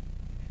hair.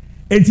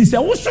 It is a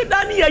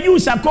Usudani you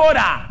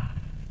Sakora.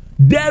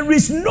 There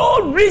is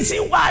no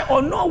reason why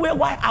or no way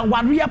why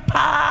our real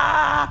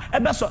pa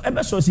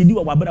ebeso sidi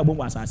wa wabra bo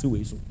asase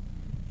we so.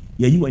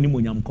 Ye you ani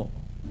monyam ko.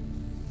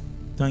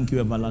 Thank you,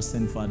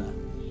 everlasting Father.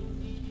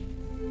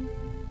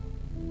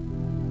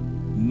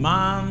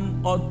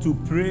 Man ought to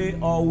pray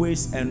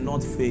always and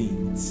not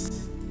faint.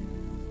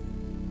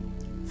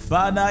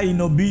 Father, in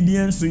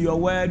obedience to your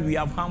word, we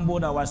have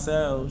humbled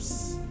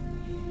ourselves.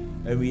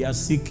 And we are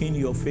seeking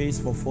your face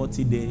for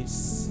 40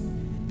 days.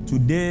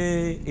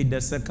 Today is the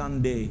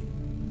second day.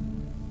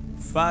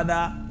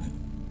 Father,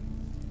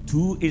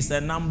 2 is a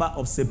number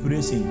of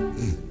separation.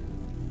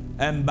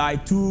 And by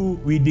 2,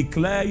 we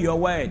declare your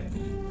word.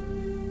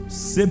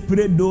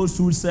 Separate those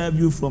who serve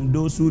you from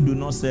those who do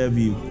not serve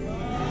you.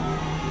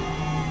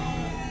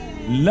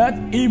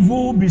 Let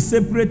evil be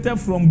separated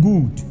from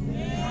good.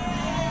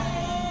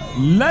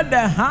 Let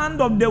the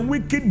hand of the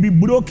wicked be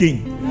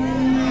broken.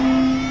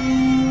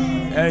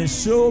 And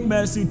show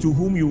mercy to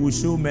whom you will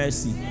show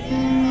mercy.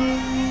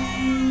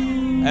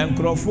 And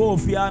crofo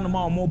fia no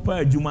ma omo pa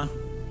adwuma.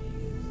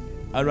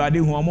 Arade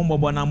hu omo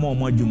mbona ma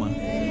omo adwuma.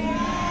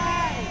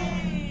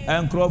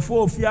 And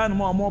crofo fia no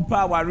ma omo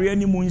pa aware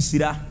ni mu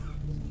nsira.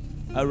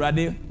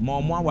 Arade ma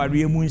omo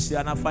aware mu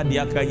nsira na fa de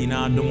aka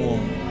nyina adom wo.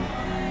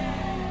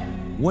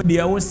 Wo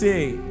de wo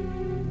say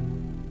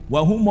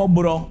wa hu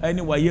mobro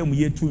ene wa yem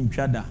yetu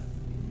ntwada.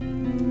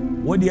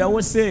 Wo de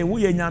wo say wo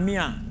ye nyame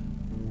a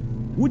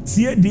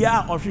Utie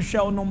dia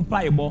ohwehwe no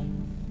mpaebo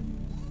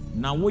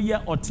na woye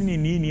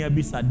otinini ni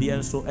abisade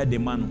enso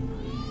edema no.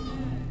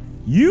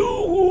 You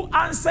who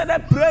answer the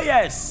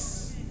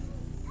prayers,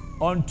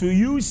 unto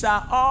you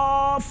shall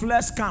all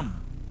flesh come.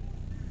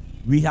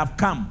 We have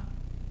come.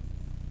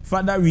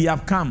 Father, we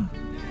have come.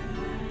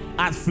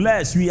 As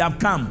flesh we have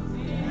come.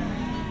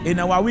 In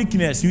our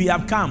weakness we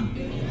have come.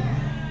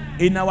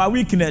 In our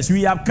weakness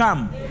we have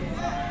come.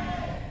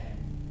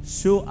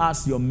 Show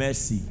us your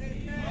mercy.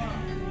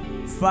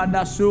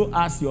 Father, show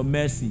us your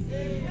mercy.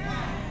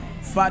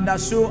 Father,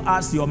 show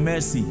us your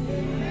mercy.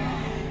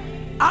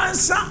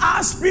 Answer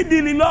us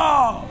speedily,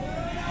 Lord.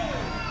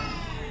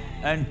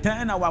 And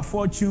turn our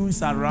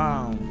fortunes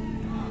around.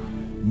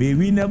 May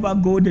we never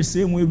go the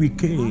same way we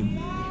came.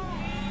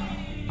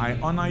 I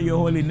honor your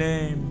holy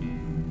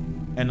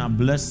name and I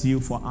bless you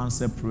for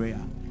answered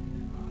prayer.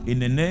 In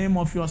the name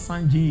of your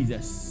Son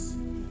Jesus,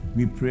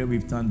 we pray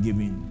with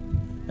thanksgiving.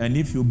 And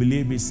if you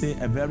believe it, say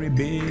a very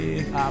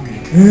big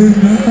amen. Amen.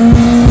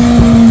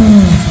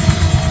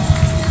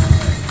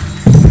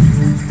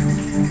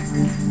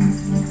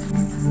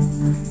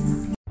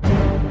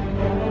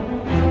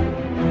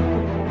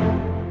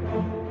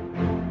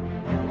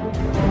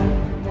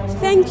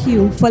 Thank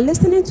you for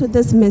listening to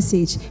this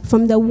message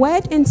from the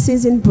Word in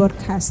Season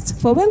broadcast.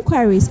 For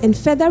inquiries and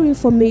further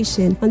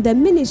information on the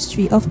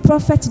ministry of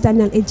Prophet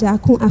Daniel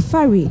Ejakun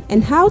Afari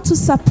and how to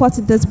support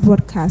this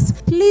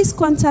broadcast, please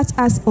contact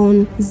us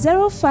on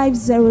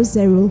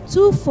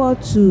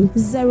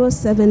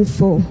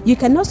 0500-242-074. You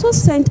can also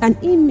send an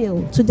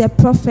email to the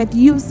prophet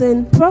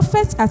using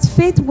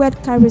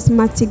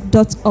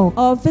prophet@faithwordcharismatic.org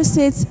or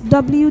visit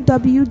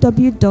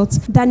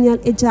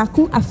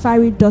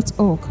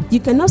www.danielejakunafari.org. You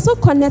can also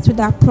connect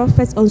with our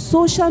prophet on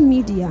social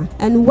media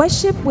and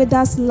worship with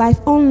us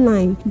live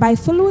online by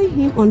following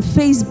him on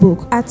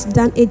Facebook at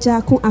Dan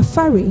Ejakun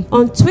Afari.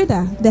 On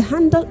Twitter, the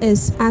handle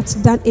is at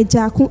Dan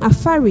Ejakun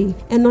Afari,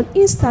 and on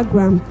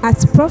Instagram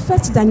at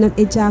Prophet Daniel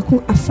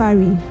Ejakun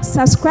Afari.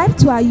 Subscribe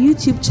to our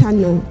YouTube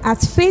channel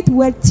at Faith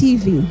Word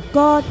TV.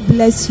 God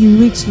bless you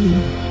richly.